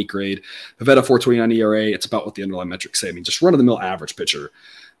 98 grade. Pivetta 4.29 ERA. It's about what the underlying metrics say. I mean, just run-of-the-mill average pitcher.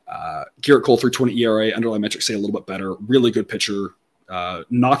 Gerrit Cole 3.20 ERA. Underlying metrics say a little bit better. Really good pitcher.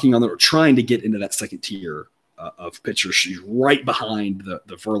 Knocking on or trying to get into that second tier of pitchers. She's right behind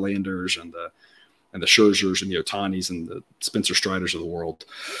the Verlanders and the Scherzers and the Ohtanis and the Spencer Striders of the world.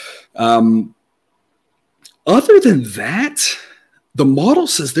 Other than that, the model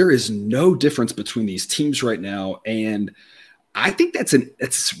says there is no difference between these teams right now, and I think that's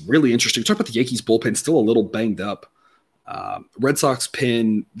really interesting. We talk about the Yankees bullpen still a little banged up. Red Sox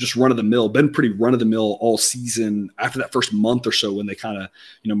pen just run-of-the-mill, been pretty run-of-the-mill all season after that first month or so when they kind of,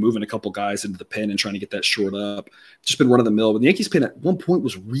 moving a couple guys into the pen and trying to get that shored up. Just been run-of-the-mill. But the Yankees pen at one point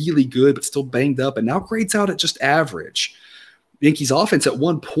was really good but still banged up, and now grades out at just average. The Yankees offense at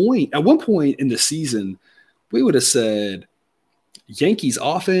one point in the season, we would have said Yankees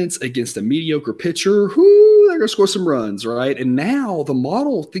offense against a mediocre pitcher, they're going to score some runs, right? And now the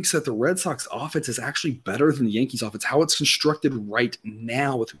model thinks that the Red Sox offense is actually better than the Yankees offense, how it's constructed right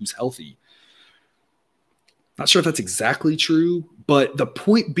now with who's healthy. Not sure if that's exactly true, but the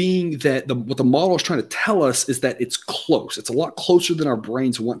point being that what the model is trying to tell us is that it's close. It's a lot closer than our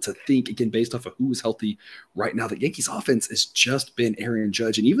brains want to think, again, based off of who is healthy right now. The Yankees offense has just been Aaron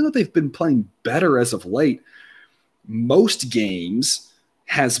Judge. And even though they've been playing better as of late, most games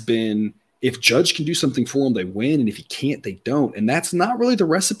has been if Judge can do something for them, they win, and if he can't, they don't. And that's not really the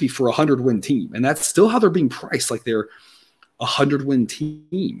recipe for a 100-win team. And that's still how they're being priced, like they're a 100-win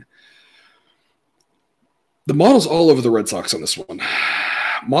team. The model's all over the Red Sox on this one.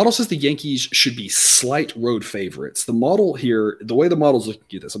 Model says the Yankees should be slight road favorites. The model here, the way the model's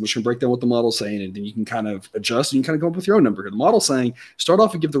looking at this, I'm just going to break down what the model's saying, and then you can kind of adjust, and you can kind of come up with your own number here. The model's saying start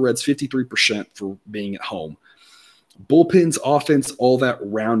off and give the Reds 53% for being at home. Bullpens, offense, all that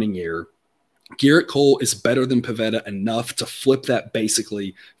rounding error. Gerrit Cole is better than Pivetta enough to flip that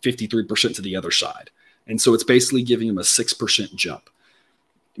basically 53% to the other side. And so it's basically giving him a 6% jump.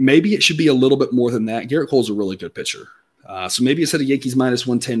 Maybe it should be a little bit more than that. Gerrit Cole's a really good pitcher. So maybe instead of Yankees minus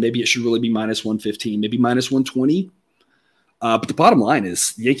 110, maybe it should really be minus 115, maybe minus 120. But the bottom line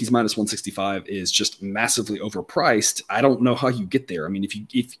is the Yankees minus 165 is just massively overpriced. I don't know how you get there. I mean, if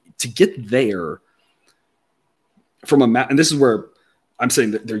to get there from and this is where I'm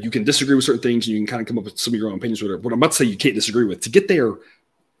saying that there you can disagree with certain things and you can kind of come up with some of your own opinions. Whatever. What I'm about to say you can't disagree with. To get there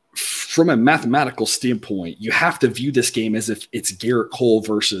from a mathematical standpoint, you have to view this game as if it's Gerrit Cole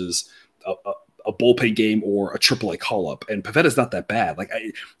versus a bullpen game or a AAA call-up. And Pavetta's not that bad. Like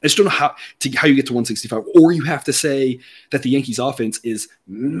I just don't know how you get to 165. Or you have to say that the Yankees offense is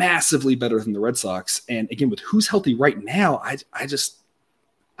massively better than the Red Sox. And again, with who's healthy right now, I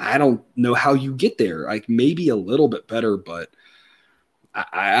don't know how you get there. Like maybe a little bit better, but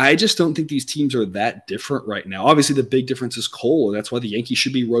I just don't think these teams are that different right now. Obviously, the big difference is Cole, and that's why the Yankees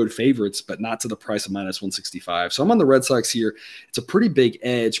should be road favorites, but not to the price of minus 165. So I'm on the Red Sox here. It's a pretty big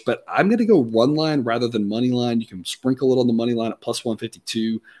edge, but I'm going to go run line rather than money line. You can sprinkle it on the money line at plus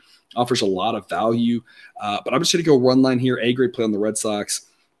 152. Offers a lot of value, but I'm just going to go run line here. A-grade play on the Red Sox.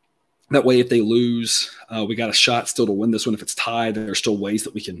 That way, if they lose, we got a shot still to win this one. If it's tied, there's still ways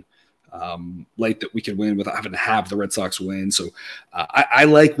that we can late that we could win without having to have the Red Sox win. So I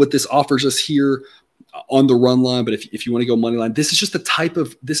like what this offers us here on the run line. But if you want to go money line, this is the type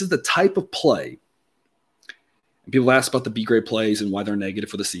of play. And people ask about the B-grade plays and why they're negative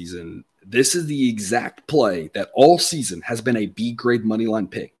for the season. This is the exact play that all season has been a B-grade money line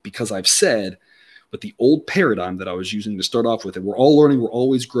pick, because I've said with the old paradigm that I was using to start off with, and we're all learning, we're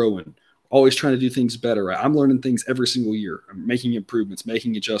always growing, always trying to do things better. I'm learning things every single year. I'm making improvements,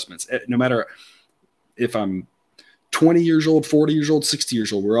 making adjustments. No matter if I'm 20 years old, 40 years old, 60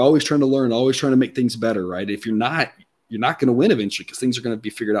 years old, we're always trying to learn, always trying to make things better, right? If you're not, you're not going to win eventually because things are going to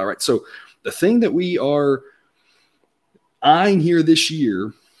be figured out right. So the thing that we are eyeing here this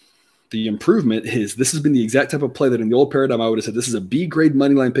year, the improvement is this has been the exact type of play that in the old paradigm I would have said this is a B grade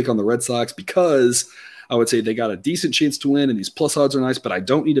money line pick on the Red Sox because I would say they got a decent chance to win and these plus odds are nice, but I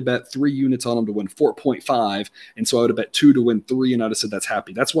don't need to bet 3 units on them to win 4.5. And so I would have bet 2 to win 3 and I'd have said that's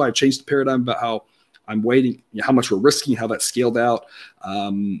happy. That's why I changed the paradigm about how I'm waiting, how much we're risking, how that's scaled out,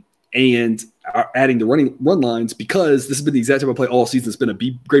 and adding the run lines because this has been the exact type of play all season. It's been a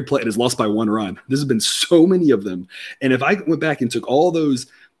B grade play and has lost by 1 run. This has been so many of them. And if I went back and took all those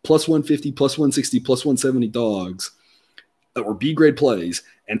plus 150, plus 160, plus 170 dogs that were B grade plays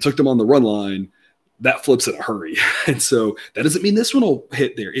and took them on the run line, that flips in a hurry. And so that doesn't mean this one will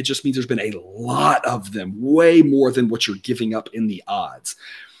hit there. It just means there's been a lot of them, way more than what you're giving up in the odds.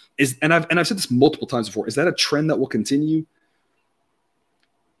 And I've said this multiple times before. Is that a trend that will continue?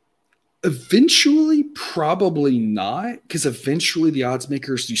 Eventually, probably not, because eventually the odds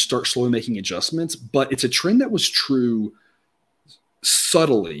makers, you start slowly making adjustments, but it's a trend that was true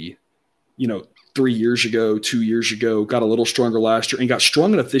subtly, 3 years ago, 2 years ago, got a little stronger last year and got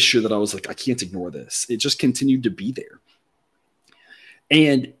strong enough this year that I was like, I can't ignore this. It just continued to be there.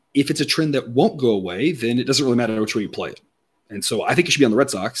 And if it's a trend that won't go away, then it doesn't really matter which way you play it. And so I think it should be on the Red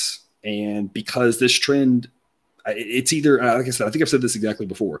Sox. And because this trend, it's either, like I said, I think I've said this exactly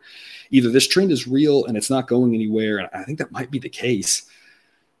before, either this trend is real and it's not going anywhere, and I think that might be the case,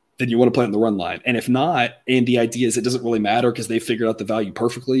 then you want to play on the run line. And if not, and the idea is it doesn't really matter because they figured out the value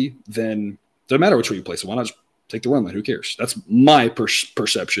perfectly, then it doesn't matter which way you play. So why not just take the run line? Who cares? That's my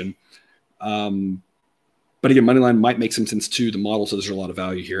perception. But again, money line might make some sense too. The model says there's a lot of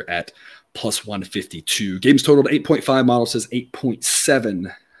value here at plus 152. Games totaled 8.5. Model says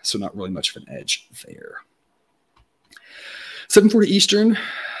 8.7. So not really much of an edge there. 7:40 Eastern.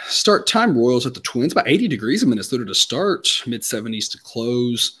 Start time. Royals at the Twins. About 80 degrees in Minnesota to start. Mid-70s to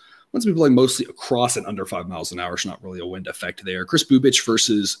close. One's been playing mostly across and under 5 miles an hour. So not really a wind effect there. Chris Bubich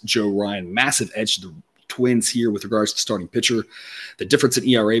versus Joe Ryan. Massive edge to the Twins here with regards to starting pitcher. The difference in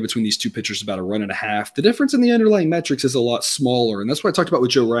ERA between these two pitchers is about 1.5 runs. The difference in the underlying metrics is a lot smaller. And that's what I talked about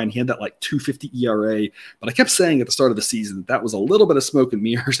with Joe Ryan. He had that like 2.50 ERA. But I kept saying at the start of the season that was a little bit of smoke and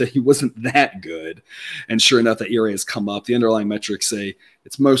mirrors, that he wasn't that good. And sure enough, the ERA has come up. The underlying metrics say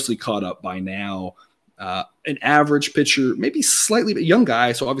it's mostly caught up by now. An average pitcher, maybe slightly, but young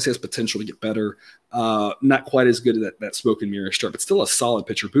guy, so obviously has potential to get better. Not quite as good at that smoke and mirror start, but still a solid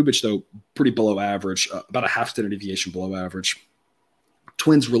pitcher. Bubich, though, pretty below average, about a half standard deviation below average.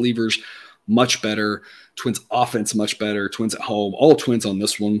 Twins relievers, much better. Twins offense, much better. Twins at home, all Twins on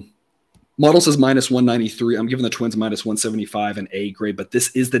this one. Model says minus 193. I'm giving the Twins minus 175 and A grade, but this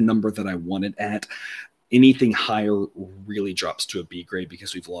is the number that I wanted at. Anything higher really drops to a B grade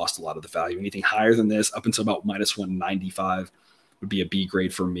because we've lost a lot of the value. Anything higher than this, up until about minus 195, would be a B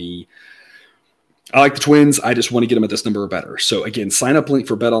grade for me. I like the Twins. I just want to get them at this number or better. So again, sign up link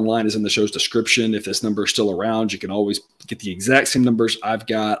for Bet Online is in the show's description. If this number is still around, you can always get the exact same numbers I've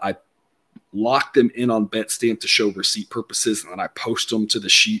got. I lock them in on BetStamp to show receipt purposes, and then I post them to the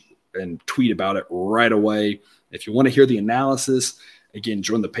sheet and tweet about it right away. If you want to hear the analysis, again,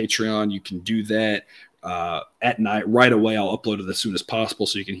 join the Patreon. You can do that. At night, right away. I'll upload it as soon as possible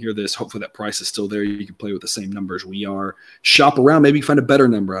so you can hear this. Hopefully that price is still there. You can play with the same numbers we are. Shop around, maybe find a better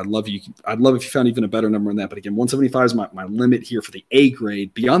number. I'd love if you found even a better number than that. But again, 175 is my limit here for the A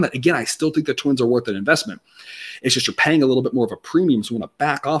grade. Beyond that, again, I still think the Twins are worth an investment. It's just you're paying a little bit more of a premium, so we want to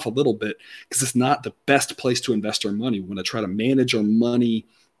back off a little bit because it's not the best place to invest our money. We want to try to manage our money.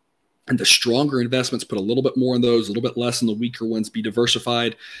 And the stronger investments, put a little bit more in those, a little bit less in the weaker ones, be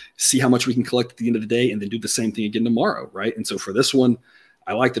diversified, see how much we can collect at the end of the day, and then do the same thing again tomorrow, right? And so for this one,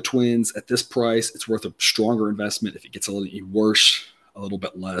 I like the Twins at this price. It's worth a stronger investment. If it gets a little worse, a little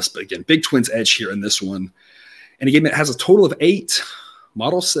bit less. But again, big Twins edge here in this one. And again, it has a total of 8.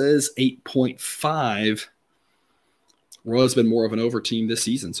 Model says 8.5. Royals been more of an over team this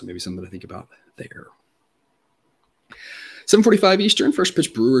season, so maybe something to think about there. 7:45 Eastern, first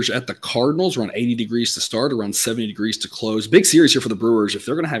pitch Brewers at the Cardinals, around 80 degrees to start, around 70 degrees to close. Big series here for the Brewers. If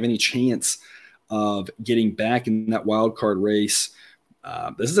they're going to have any chance of getting back in that wild card race,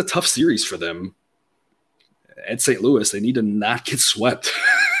 this is a tough series for them. At St. Louis, they need to not get swept.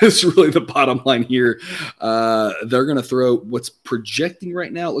 It's really the bottom line here. They're going to throw what's projecting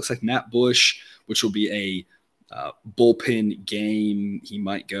right now. It looks like Matt Bush, which will be a bullpen game. He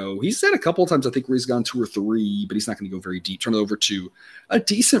might go. He's said a couple of times, I think, where he's gone 2 or 3, but he's not going to go very deep. Turn it over to a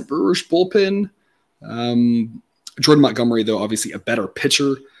decent Brewers bullpen. Jordan Montgomery, though, obviously a better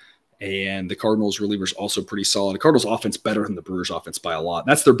pitcher. And the Cardinals relievers also pretty solid. The Cardinals offense better than the Brewers offense by a lot.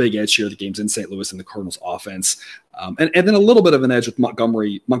 That's their big edge here. The game's in St. Louis and the Cardinals offense. And then a little bit of an edge with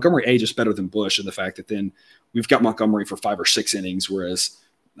Montgomery. Montgomery A just better than Bush in the fact that then we've got Montgomery for 5 or 6 innings, whereas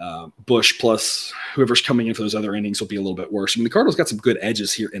Bush plus whoever's coming in for those other innings will be a little bit worse. I mean, the Cardinals got some good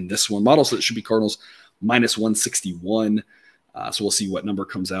edges here in this one. Model says it should be Cardinals minus 161. So we'll see what number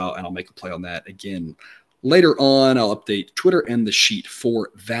comes out, and I'll make a play on that again. Later on, I'll update Twitter and the sheet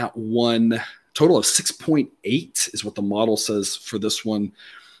for that one. Total of 6.8 is what the model says for this one.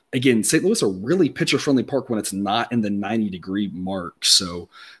 Again, St. Louis, a really pitcher-friendly park when it's not in the 90-degree mark. So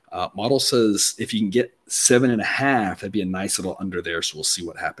model says if you can get 7.5, that'd be a nice little under there. So we'll see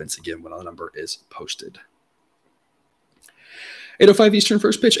what happens again when the number is posted. 8:05 Eastern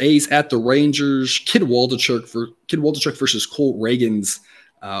first pitch. A's at the Rangers. Kid Waldichuk versus Cole Ragans.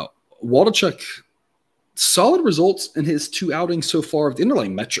 Waldichuk, solid results in his 2 outings so far. The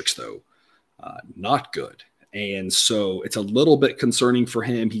underlying metrics, though, not good. And so it's a little bit concerning for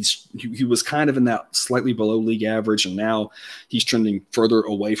him. He was kind of in that slightly below league average, and now he's trending further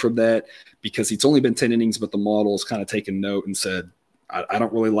away from that because it's only been 10 innings, but the model's kind of taken note and said, I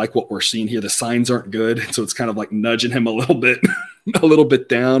don't really like what we're seeing here. The signs aren't good. So it's kind of like nudging him a little bit, a little bit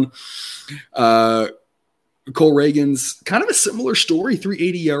down. Cole Ragans, kind of a similar story,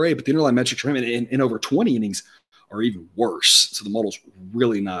 3.80 ERA, but the underlying metrics for him in over 20 innings are even worse. So the model's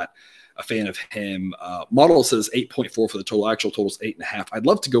really not a fan of him. Model says 8.4 for the total. Actual total is 8.5. I'd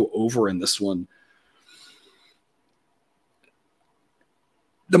love to go over in this one.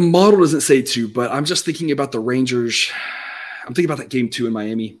 The model doesn't say to, but I'm just thinking about the Rangers. I'm thinking about that game 2 in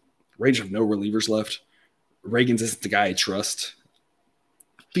Miami. Rangers have no relievers left. Ragans isn't the guy I trust.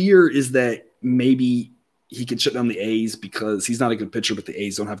 Fear is that maybe he can shut down the A's because he's not a good pitcher, but the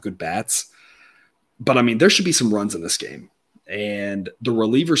A's don't have good bats. But, I mean, there should be some runs in this game. And the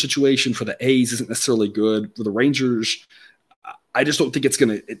reliever situation for the A's isn't necessarily good. For the Rangers, I just don't think it's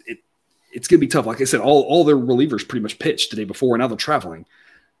going to it's going to be tough. Like I said, all their relievers pretty much pitched the day before, and now they're traveling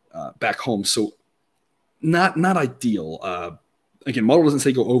back home. So not ideal. Again, model doesn't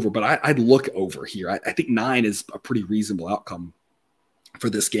say go over, but I'd look over here. I think 9 is a pretty reasonable outcome for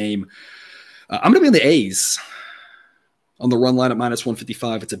this game. I'm going to be on the A's on the run line at minus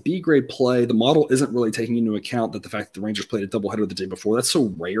 155. It's a B-grade play. The model isn't really taking into account that the fact that the Rangers played a doubleheader the day before. That's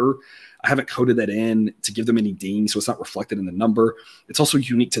so rare. I haven't coded that in to give them any ding, so it's not reflected in the number. It's also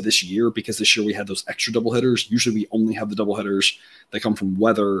unique to this year because this year we had those extra doubleheaders. Usually we only have the doubleheaders that come from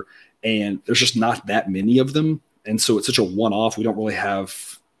weather, and there's just not that many of them. And so it's such a one-off. We don't really have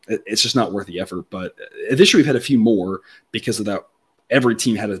 – it's just not worth the effort. But this year we've had a few more because of that. Every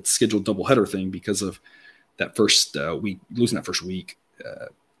team had a scheduled doubleheader thing because of that first week, losing that first week.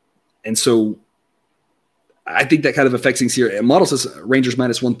 And so I think that kind of affects things here. Model says Rangers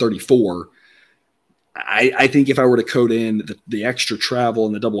minus 134. I think if I were to code in the extra travel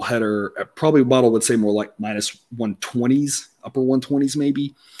and the doubleheader, probably model would say more like minus 120s, upper 120s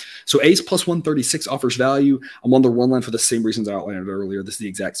maybe. So A's plus 136 offers value. I'm on the run line for the same reasons I outlined earlier. This is the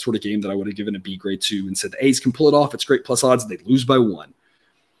exact sort of game that I would have given a B grade to and said the A's can pull it off. It's great plus odds. They lose by 1.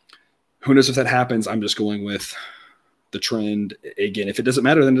 Who knows if that happens? I'm just going with the trend. Again, if it doesn't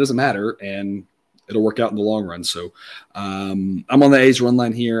matter, then it doesn't matter, and it'll work out in the long run. So I'm on the A's run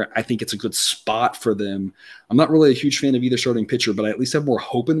line here. I think it's a good spot for them. I'm not really a huge fan of either starting pitcher, but I at least have more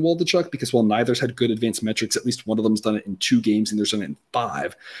hope in Waldichuk because while neither's had good advanced metrics, at least one of them's done it in 2 games and there's done it in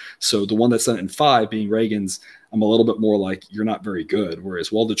 5. So the one that's done it in 5, being Ragans, I'm a little bit more like, you're not very good, whereas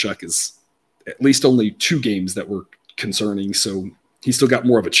Waldichuk is at least only 2 games that were concerning. So he's still got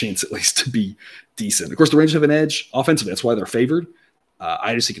more of a chance at least to be decent. Of course, the Rangers have an edge offensively. That's why they're favored.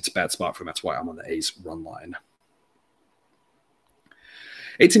 I just think it's a bad spot for them. That's why I'm on the A's run line.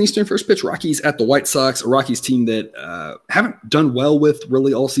 18 Eastern first pitch, Rockies at the White Sox, a Rockies team that haven't done well with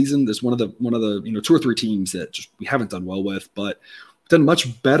really all season. There's one of the 2 or 3 teams that just we haven't done well with, but done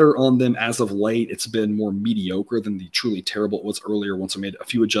much better on them as of late. It's been more mediocre than the truly terrible it was earlier once I made a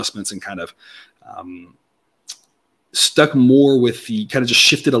few adjustments and kind of stuck more with the kind of just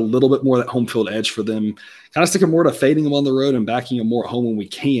shifted a little bit more of that home field edge for them, kind of sticking more to fading them on the road and backing them more at home when we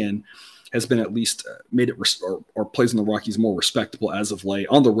can has been at least made it or plays in the Rockies more respectable as of late.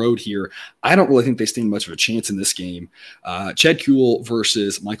 On the road here, I don't really think they stand much of a chance in this game. Chad Kuhl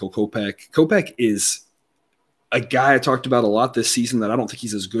versus Michael Kopech. Kopech is a guy I talked about a lot this season that I don't think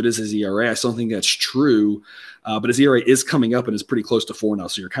he's as good as his ERA. I still think that's true, but his ERA is coming up and is pretty close to 4 now.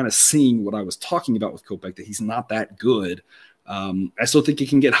 So you're kind of seeing what I was talking about with Kopech, that he's not that good. I still think he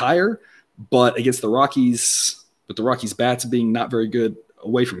can get higher, but against the Rockies, with the Rockies bats being not very good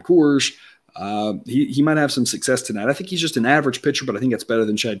away from Coors, He might have some success tonight. I think he's just an average pitcher, but I think that's better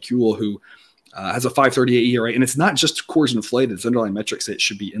than Chad Kuhl, who has a 5.38 ERA. And it's not just cores inflated. Its underlying metrics say it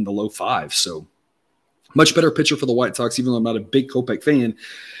should be in the low fives. So much better pitcher for the White Sox, even though I'm not a big Kopech fan.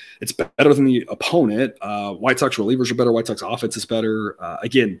 It's better than the opponent. White Sox relievers are better. White Sox offense is better.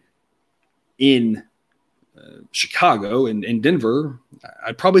 Again, in Chicago and in Denver,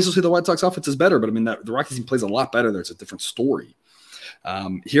 I'd probably still say the White Sox offense is better, but I mean, the Rockies team plays a lot better there. It's a different story.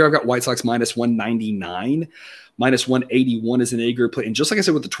 Here I've got White Sox minus 199, minus 181 is an A grade play. And just like I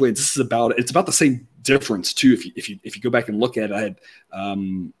said with the Twins, it's about the same difference too. If you go back and look at it,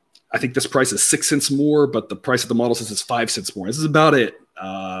 I think this price is 6 cents more, but the price of the model says it's 5 cents more. This is about it.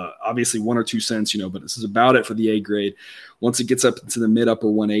 Obviously 1 or 2 cents, but this is about it for the A grade. Once it gets up into the mid upper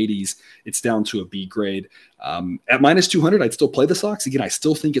 180s, it's down to a B grade. At minus 200, I'd still play the Sox. Again, I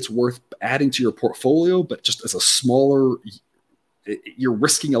still think it's worth adding to your portfolio, but just as a smaller, you're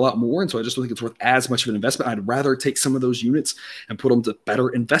risking a lot more. And so I just don't think it's worth as much of an investment. I'd rather take some of those units and put them to better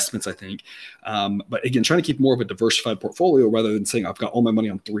investments, I think. But again, trying to keep more of a diversified portfolio rather than saying I've got all my money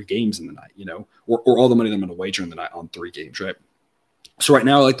on 3 games in the night, or all the money that I'm going to wager in the night on 3 games, right? So right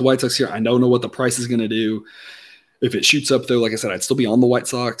now, I like the White Sox here. I don't know what the price is going to do. If it shoots up, though, like I said, I'd still be on the White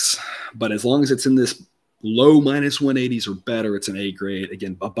Sox. But as long as it's in this low minus 180s or better, it's an A grade.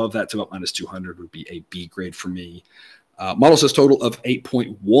 Again, above that to about minus 200 would be a B grade for me. Model says total of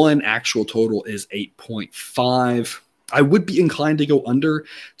 8.1. Actual total is 8.5. I would be inclined to go under.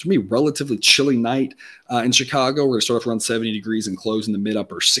 It's going to be a relatively chilly night in Chicago. We're going to start off around 70 degrees and close in the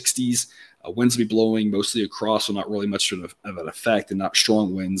mid-upper 60s. Winds will be blowing mostly across, so not really much of an effect and not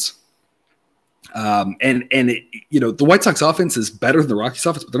strong winds. The White Sox offense is better than the Rockies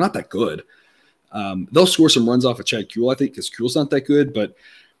offense, but they're not that good. They'll score some runs off of Chad Kuhl, I think, because Kuhl's not that good, but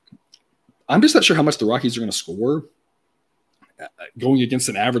I'm just not sure how much the Rockies are going to score. Going against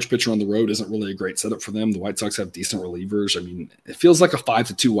an average pitcher on the road isn't really a great setup for them. The White Sox have decent relievers. I mean, it feels like a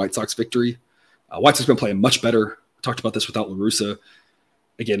 5-2 White Sox victory. White Sox been playing much better. I talked about this without La Russa.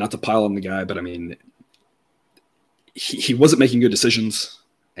 Again, not to pile on the guy, but I mean, he wasn't making good decisions.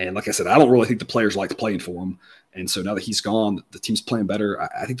 And like I said, I don't really think the players liked playing for him. And so now that he's gone, the team's playing better.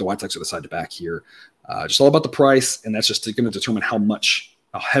 I think the White Sox are the side to back here. Just all about the price, and that's just going to determine how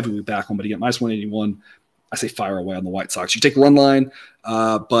heavy we back on. But again, minus 181. I say fire away on the White Sox. You take run line,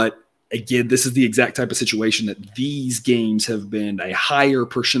 but again, this is the exact type of situation that these games have been a higher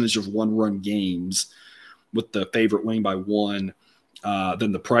percentage of one-run games with the favorite winning by 1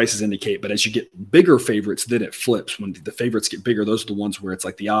 than the prices indicate. But as you get bigger favorites, then it flips. When the favorites get bigger, those are the ones where it's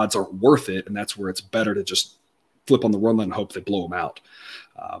like the odds aren't worth it, and that's where it's better to just flip on the run line and hope they blow them out.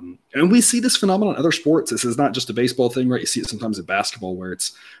 And we see this phenomenon in other sports. This is not just a baseball thing, right? You see it sometimes in basketball where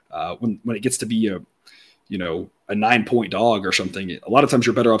it's when it gets to be a 9-point dog or something, a lot of times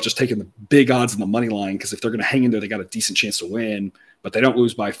you're better off just taking the big odds in the money line, because if they're going to hang in there, they got a decent chance to win, but they don't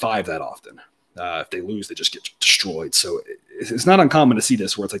lose by 5 that often. If they lose, they just get destroyed. So it's not uncommon to see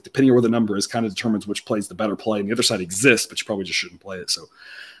this where it's like, depending on where the number is, kind of determines which play is the better play. And the other side exists, but you probably just shouldn't play it. So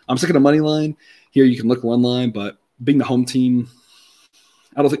I'm sticking to money line here. You can look run line, but being the home team,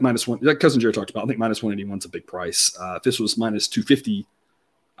 I don't think minus 1, like Cousin Jerry talked about, I think minus 181 is a big price. If this was minus 250,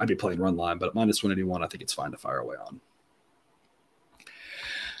 I'd be playing run line, but at minus 181, I think it's fine to fire away on.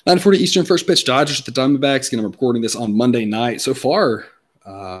 9:40 Eastern, first pitch, Dodgers at the Diamondbacks. Again, I'm recording this on Monday night. So far,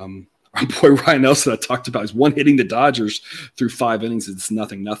 our boy Ryan Nelson I talked about is one hitting the Dodgers through 5 innings. It's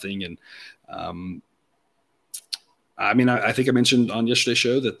 0-0. And I think I mentioned on yesterday's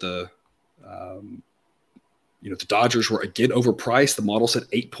show that the Dodgers were again overpriced. The model said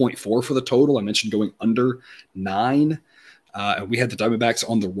 8.4 for the total. I mentioned going under 9. And we had the Diamondbacks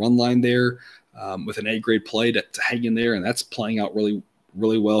on the run line there with an A-grade play to hang in there, and that's playing out really,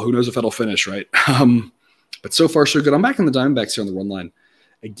 really well. Who knows if that'll finish, right? But so far, so good. I'm back in the Diamondbacks here on the run line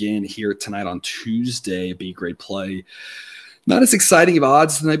again here tonight on Tuesday, B-grade play. Not as exciting of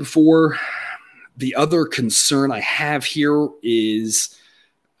odds the night before. The other concern I have here is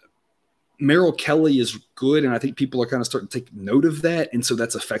Merrill Kelly is good, and I think people are kind of starting to take note of that, and so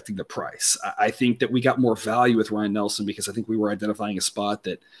that's affecting the price. I think that we got more value with Ryan Nelson because I think we were identifying a spot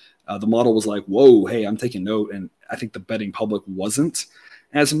that the model was like, whoa, hey, I'm taking note, and I think the betting public wasn't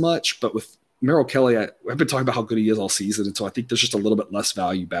as much. But with Merrill Kelly, I've been talking about how good he is all season, and so I think there's just a little bit less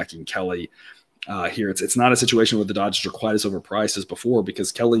value backing Kelly here. It's not a situation where the Dodgers are quite as overpriced as before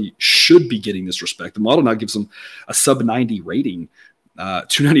because Kelly should be getting this respect. The model now gives him a sub-90 rating.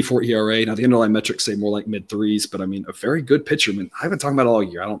 2.94 ERA. Now the underlying metrics say more like mid-3s, but I mean a very good pitcher. I mean, I haven't talked about it all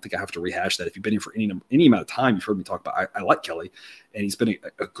year. I don't think I have to rehash that. If you've been here for any amount of time, you've heard me talk about. I like Kelly, and he's been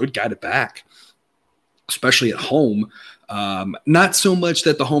a good guy to back, especially at home. Not so much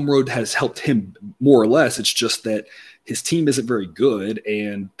that the home road has helped him more or less. It's just that his team isn't very good,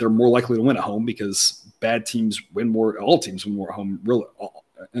 and they're more likely to win at home because bad teams win more. All teams win more at home, really,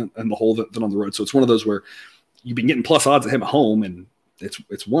 in the whole than on the road. So it's one of those where you've been getting plus odds at him at home, and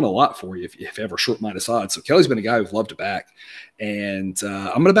it's won a lot for you if you have a short minus odds. So Kelly's been a guy who've loved to back, and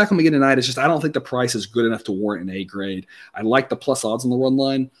I'm going to back him again tonight. It's just I don't think the price is good enough to warrant an A grade. I like the plus odds on the run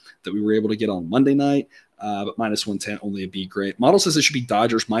line that we were able to get on Monday night, but minus 110, only a B grade. Model says it should be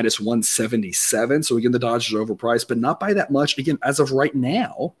Dodgers minus 177. So again, the Dodgers are overpriced, but not by that much. Again, as of right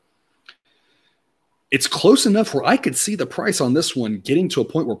now, it's close enough where I could see the price on this one getting to a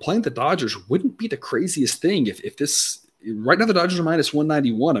point where playing the Dodgers wouldn't be the craziest thing. If this right now, the Dodgers are minus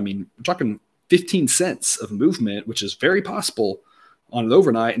 191. I mean, we're talking 15 cents of movement, which is very possible on an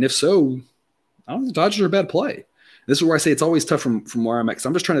overnight. And if so, I don't think the Dodgers are a bad play. This is where I say it's always tough from where I'm at, because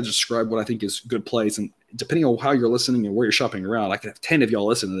I'm just trying to describe what I think is good plays. And depending on how you're listening and where you're shopping around, I could have 10 of y'all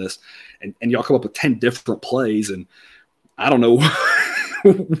listen to this, and y'all come up with 10 different plays. And I don't know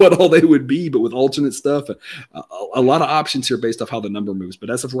what all they would be, but with alternate stuff, a lot of options here based off how the number moves. But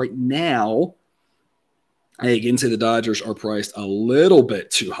as of right now, I again say the Dodgers are priced a little bit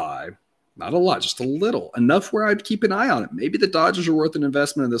too high. Not a lot, just a little. Enough where I'd keep an eye on it. Maybe the Dodgers are worth an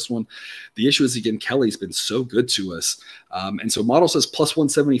investment in this one. The issue is, again, Kelly's been so good to us. And so model says plus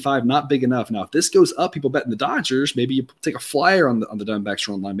 175, not big enough. Now, if this goes up, people betting the Dodgers, maybe you take a flyer on the Diamondbacks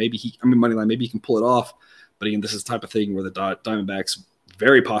run line. Money line, maybe you can pull it off. But again, this is the type of thing where the Diamondbacks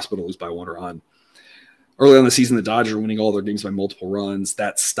very possible to lose by one run. Early on in the season, the Dodgers were winning all their games by multiple runs.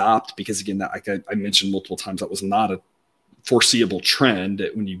 That stopped because, again, like I mentioned multiple times, that was not a foreseeable trend.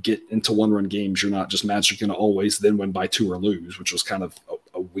 When you get into one-run games, you're not just magically going to always then win by 2 or lose, which was kind of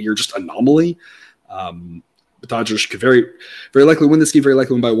a weird just anomaly. The Dodgers could very, very likely win this game, very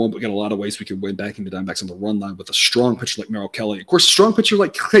likely win by 1, but we got a lot of ways we could win backing the Diamondbacks on the run line with a strong pitcher like Merrill Kelly. Of course, a strong pitcher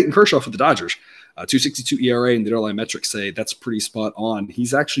like Clayton Kershaw for the Dodgers. 2.62 ERA, and the underlying metrics say that's pretty spot on.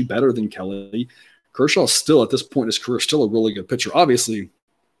 He's actually better than Kelly. Kershaw still, at this point in his career, still a really good pitcher. Obviously,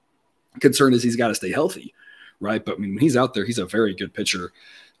 concern is he's got to stay healthy, right? But I mean, when he's out there, he's a very good pitcher.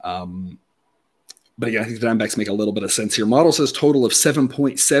 But again, I think the Diamondbacks make a little bit of sense here. Model says total of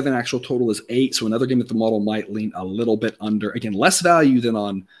 7.7. Actual total is 8. So another game that the model might lean a little bit under. Again, less value than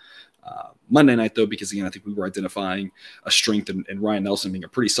on Monday night, though, because, again, I think we were identifying a strength in Ryan Nelson being a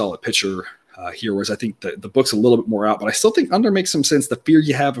pretty solid pitcher here, whereas I think the book's a little bit more out. But I still think under makes some sense. The fear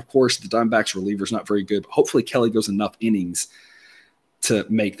you have, of course, the Diamondbacks reliever is not very good. But hopefully Kelly goes enough innings to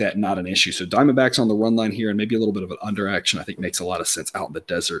make that not an issue. So Diamondbacks on the run line here, and maybe a little bit of an under action, I think makes a lot of sense out in the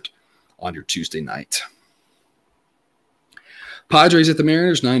desert on your Tuesday night. Padres at the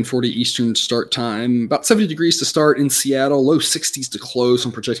Mariners, 9:40 Eastern start time. About 70 degrees to start in Seattle, low 60s to close.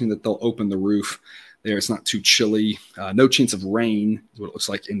 I'm projecting that they'll open the roof there. It's not too chilly. No chance of rain is what it looks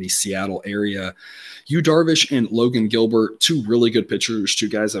like in the Seattle area. Yu Darvish and Logan Gilbert, 2 really good pitchers, 2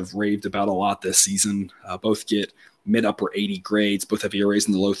 guys I've raved about a lot this season. Both get mid-upper 80 grades. Both have ERAs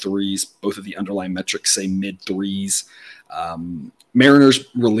in the low 3s. Both of the underlying metrics say mid-3s. Mariners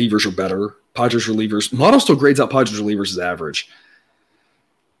relievers are better. Padres relievers. Model still grades out Padres relievers as average.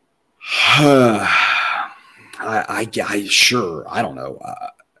 Sure. I don't know.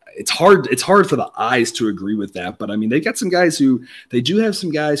 It's hard for the eyes to agree with that, but I mean, they got some guys who the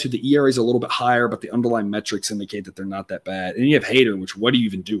ERA is a little bit higher, but the underlying metrics indicate that they're not that bad. And you have Hader, which what do you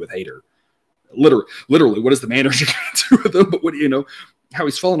even do with Hader? Literally, what is the manager going to do with him? But what how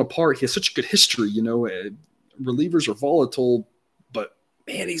he's fallen apart. He has such a good history. Relievers are volatile, but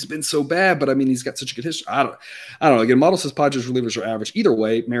man, he's been so bad. But I mean, he's got such a good history. I don't know. Again, model says Padres relievers are average. Either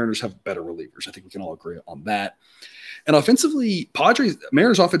way, Mariners have better relievers. I think we can all agree on that. And offensively,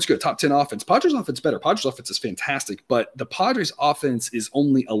 Mariners offense good, top 10 offense. Padres offense better. Padres offense is fantastic, but the Padres offense is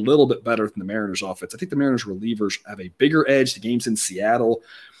only a little bit better than the Mariners offense. I think the Mariners relievers have a bigger edge. The game's in Seattle.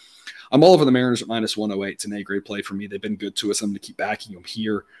 I'm all over the Mariners at minus 108. It's an A-grade play for me. They've been good to us. I'm going to keep backing them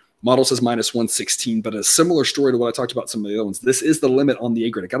here. Model says minus 116, but a similar story to what I talked about some of the other ones. This is the limit on the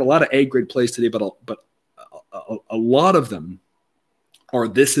A-grade. I got a lot of A-grade plays today, but a lot of them are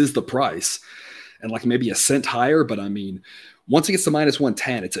this is the price. And like maybe a cent higher, but I mean, once it gets to minus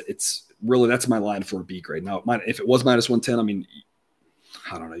 110, it's really, that's my line for a B grade. Now, if it was minus 110, I mean,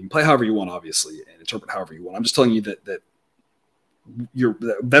 I don't know. You can play however you want, obviously, and interpret however you want. I'm just telling you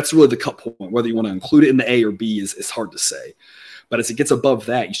that's really the cut point. Whether you want to include it in the A or B is hard to say. But as it gets above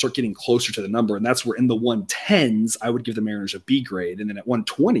that, you start getting closer to the number, and that's where in the 110s, I would give the Mariners a B grade. And then at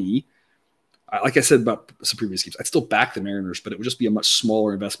 120, like I said about some previous games, I'd still back the Mariners, but it would just be a much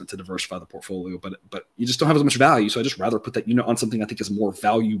smaller investment to diversify the portfolio. But you just don't have as much value, so I just rather put that unit on something I think is more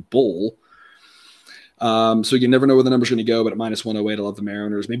valuable. So you never know where the number's going to go, but at minus 108, I love the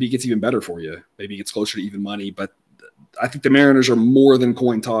Mariners. Maybe it gets even better for you. Maybe it gets closer to even money, but I think the Mariners are more than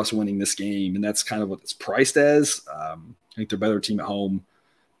coin toss winning this game, and that's kind of what it's priced as. I think they're a better team at home.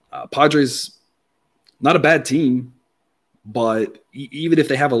 Padres, not a bad team, but even if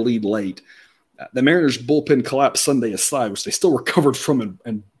they have a lead late, the Mariners bullpen collapse Sunday aside, which they still recovered from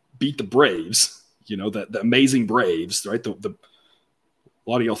and beat the Braves, the amazing Braves, right? A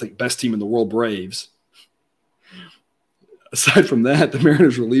lot of y'all think best team in the world, Braves. Aside from that, the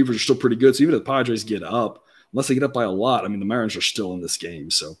Mariners relievers are still pretty good. So even if the Padres get up, unless they get up by a lot, I mean, the Mariners are still in this game.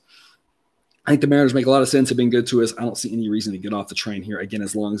 So I think the Mariners make a lot of sense, have been good to us. I don't see any reason to get off the train here. Again,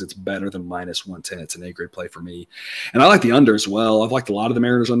 as long as it's better than minus 110, it's an A-grade play for me. And I like the under as well. I've liked a lot of the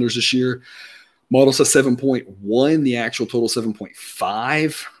Mariners unders this year. Model says 7.1, the actual total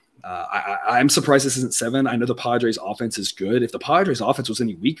 7.5. I'm surprised this isn't 7. I know the Padres offense is good. If the Padres offense was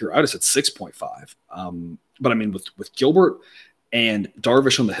any weaker, I would have said 6.5. But I mean, with Gilbert and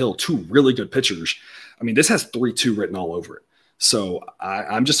Darvish on the hill, two really good pitchers, I mean, this has 3-2 written all over it. So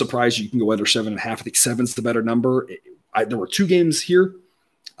I'm just surprised you can go under 7.5. I think 7's the better number. There were 2 games here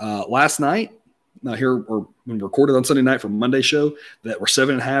last night. Here, or when we recorded on Sunday night for Monday show, that were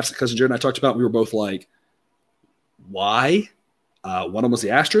 7.5s that Cousin Jared and I talked about. We were both like, why? One of them was the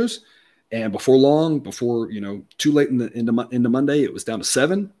Astros. And before long, too late into Monday, it was down to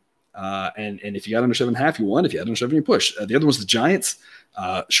 7. And if you got under 7.5, you won. If you had under 7, you push. The other was the Giants.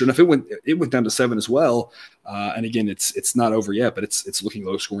 Sure enough, it went down to 7 as well. And again, it's not over yet, but it's looking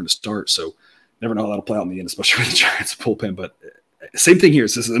low scoring to start. So never know how that'll play out in the end, especially with the Giants bullpen. But same thing here.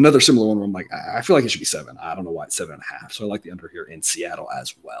 This is another similar one where I'm like, I feel like it should be 7. I don't know why it's 7.5. So I like the under here in Seattle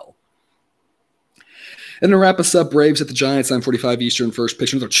as well. And to wrap us up, Braves at the Giants, 9:45 Eastern, first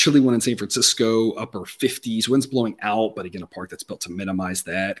pitch. Another chilly one in San Francisco, upper 50s. Wind's blowing out, but again, a park that's built to minimize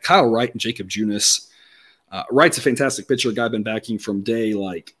that. Kyle Wright and Jacob Junis. Wright's a fantastic pitcher, a guy I've been backing from day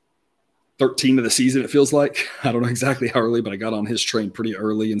 13 of the season, it feels like. I don't know exactly how early, but I got on his train pretty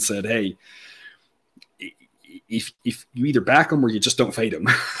early and said, hey, if you either back him or you just don't fade him.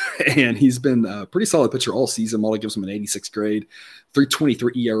 And he's been a pretty solid pitcher all season. Model gives him an 86 grade,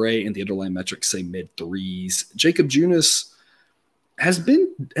 3.23 ERA, and the underlying metrics say mid-3s. Jacob Junis has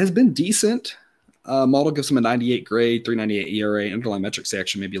been decent. Model gives him a 98 grade, 3.98 ERA. Underlying metrics say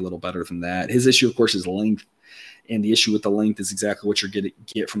actually maybe a little better than that. His issue, of course, is length. And the issue with the length is exactly what you're going to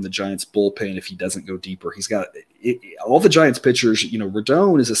get from the Giants bullpen if he doesn't go deeper. He's got all the Giants pitchers.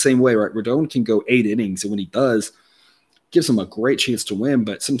 Rodon is the same way, right? Rodon can go 8 innings, and when he does, gives him a great chance to win.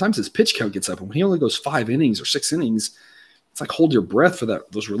 But sometimes his pitch count gets up, and when he only goes 5 innings or 6 innings, it's like hold your breath for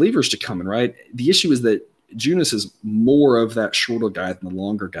those relievers to come in, right? The issue is that Junis is more of that shorter guy than the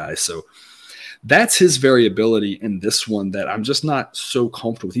longer guy, so that's his variability in this one that I'm just not so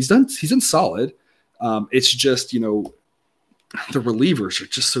comfortable with. He's done solid. It's just, the relievers are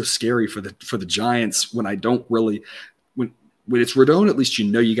just so scary for the Giants when I don't really when it's Rodon, at least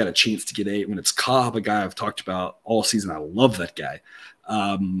you got a chance to get 8. When it's Cobb, a guy I've talked about all season, I love that guy.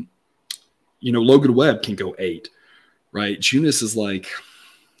 Logan Webb can go 8, right? Junis is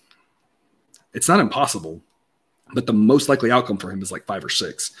it's not impossible, but the most likely outcome for him is 5 or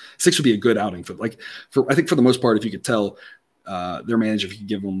 6. 6 would be a good outing I think for the most part, if you could tell their manager, if you could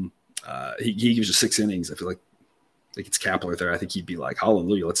give him, he gives you 6 innings. I feel like it's Kapler there. I think he'd be like,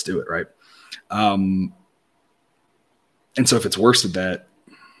 hallelujah, let's do it, right? And so if it's worse than that,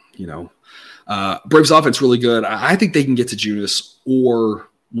 Braves offense really good. I think they can get to Junis or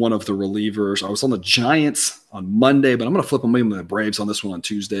one of the relievers. I was on the Giants on Monday, but I'm going to flip them in with the Braves on this one on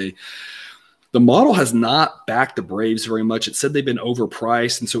Tuesday. The model has not backed the Braves very much. It said they've been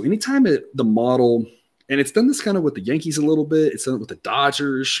overpriced. And so anytime the model, and it's done this kind of with the Yankees a little bit, it's done it with the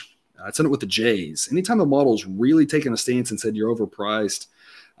Dodgers, it's done it with the Jays. Anytime the model's really taken a stance and said you're overpriced,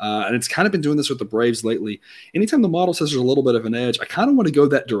 and it's kind of been doing this with the Braves lately, anytime the model says there's a little bit of an edge, I kind of want to go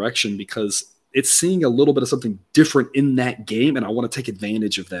that direction because it's seeing a little bit of something different in that game, and I want to take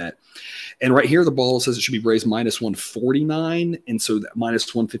advantage of that. And right here, the ball says it should be Braves minus 149, and so that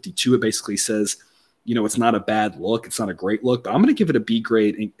minus 152, it basically says, it's not a bad look. It's not a great look, but I'm going to give it a B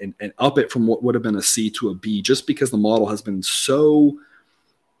grade and up it from what would have been a C to a B just because the model has been so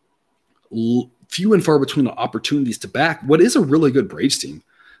few and far between the opportunities to back what is a really good Braves team.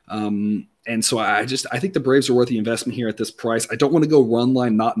 And so I think the Braves are worth the investment here at this price. I don't want to go run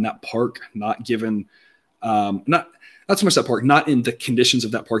line, not in that park, not given, not so much that park, not in the conditions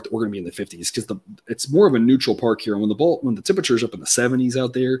of that park that we're going to be in the 50s, because it's more of a neutral park here. And when the temperature is up in the 70s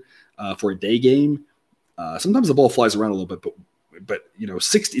out there for a day game, sometimes the ball flies around a little bit, but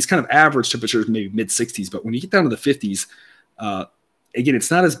 60 is kind of average temperatures, maybe mid 60s. But when you get down to the 50s, again,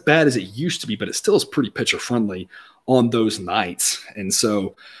 it's not as bad as it used to be, but it still is pretty pitcher friendly on those nights. And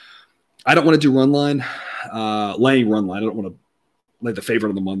so I don't want to do run line, laying run line. I don't want to lay the favorite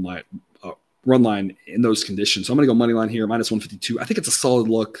on the run line in those conditions. So I'm going to go money line here, minus 152. I think it's a solid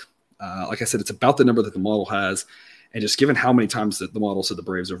look. Like I said, it's about the number that the model has. And just given how many times that the model said the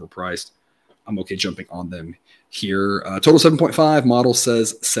Braves overpriced, I'm okay jumping on them here. Total 7.5. Model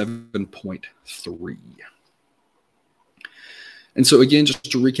says 7.3. And so, again, just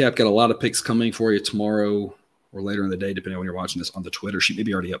to recap, got a lot of picks coming for you tomorrow or later in the day, depending on when you're watching this on the Twitter sheet.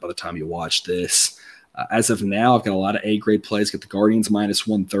 Maybe already up by the time you watch this. As of now, I've got a lot of A-grade plays. Got the Guardians minus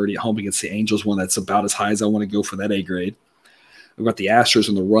 130 at home against the Angels, one that's about as high as I want to go for that A-grade. We've got the Astros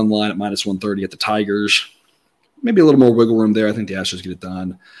on the run line at minus 130 at the Tigers. Maybe a little more wiggle room there. I think the Astros get it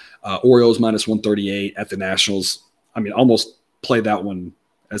done. Orioles minus 138 at the Nationals. I mean, almost play that one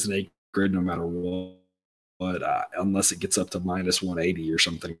as an A-grade no matter what. But unless it gets up to minus 180 or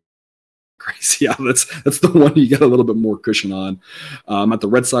something crazy, yeah, that's the one you got a little bit more cushion on. At the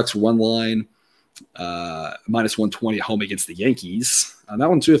Red Sox run line, minus 120 at home against the Yankees. That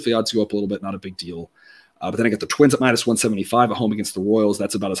one too, if the odds go up a little bit, not a big deal. But then I got the Twins at minus 175 at home against the Royals.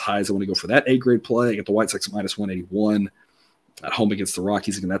 That's about as high as I want to go for that A-grade play. I got the White Sox at minus 181 at home against the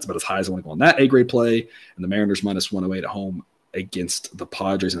Rockies. Again, that's about as high as I want to go on that A-grade play. And the Mariners minus 108 at home against the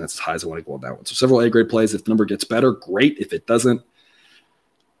Padres, and that's as high as I want to go on that one. So several A-grade plays. If the number gets better, great. If it doesn't,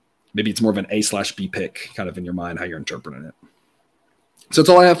 maybe it's more of an A/B pick kind of in your mind how you're interpreting it. So that's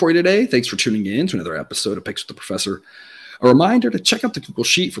all I have for you today. Thanks for tuning in to another episode of Picks with the Professor. A reminder to check out the Google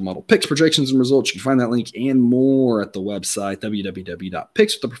Sheet for model picks, projections, and results. You can find that link and more at the website,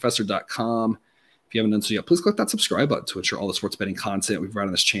 www.pickswiththeprofessor.com. If you haven't done so yet, please click that subscribe button to ensure all the sports betting content we've run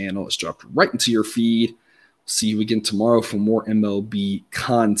on this channel is dropped right into your feed. See you again tomorrow for more MLB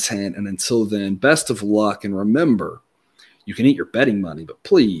content. And until then, best of luck. And remember, you can eat your betting money, but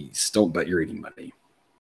please don't bet your eating money.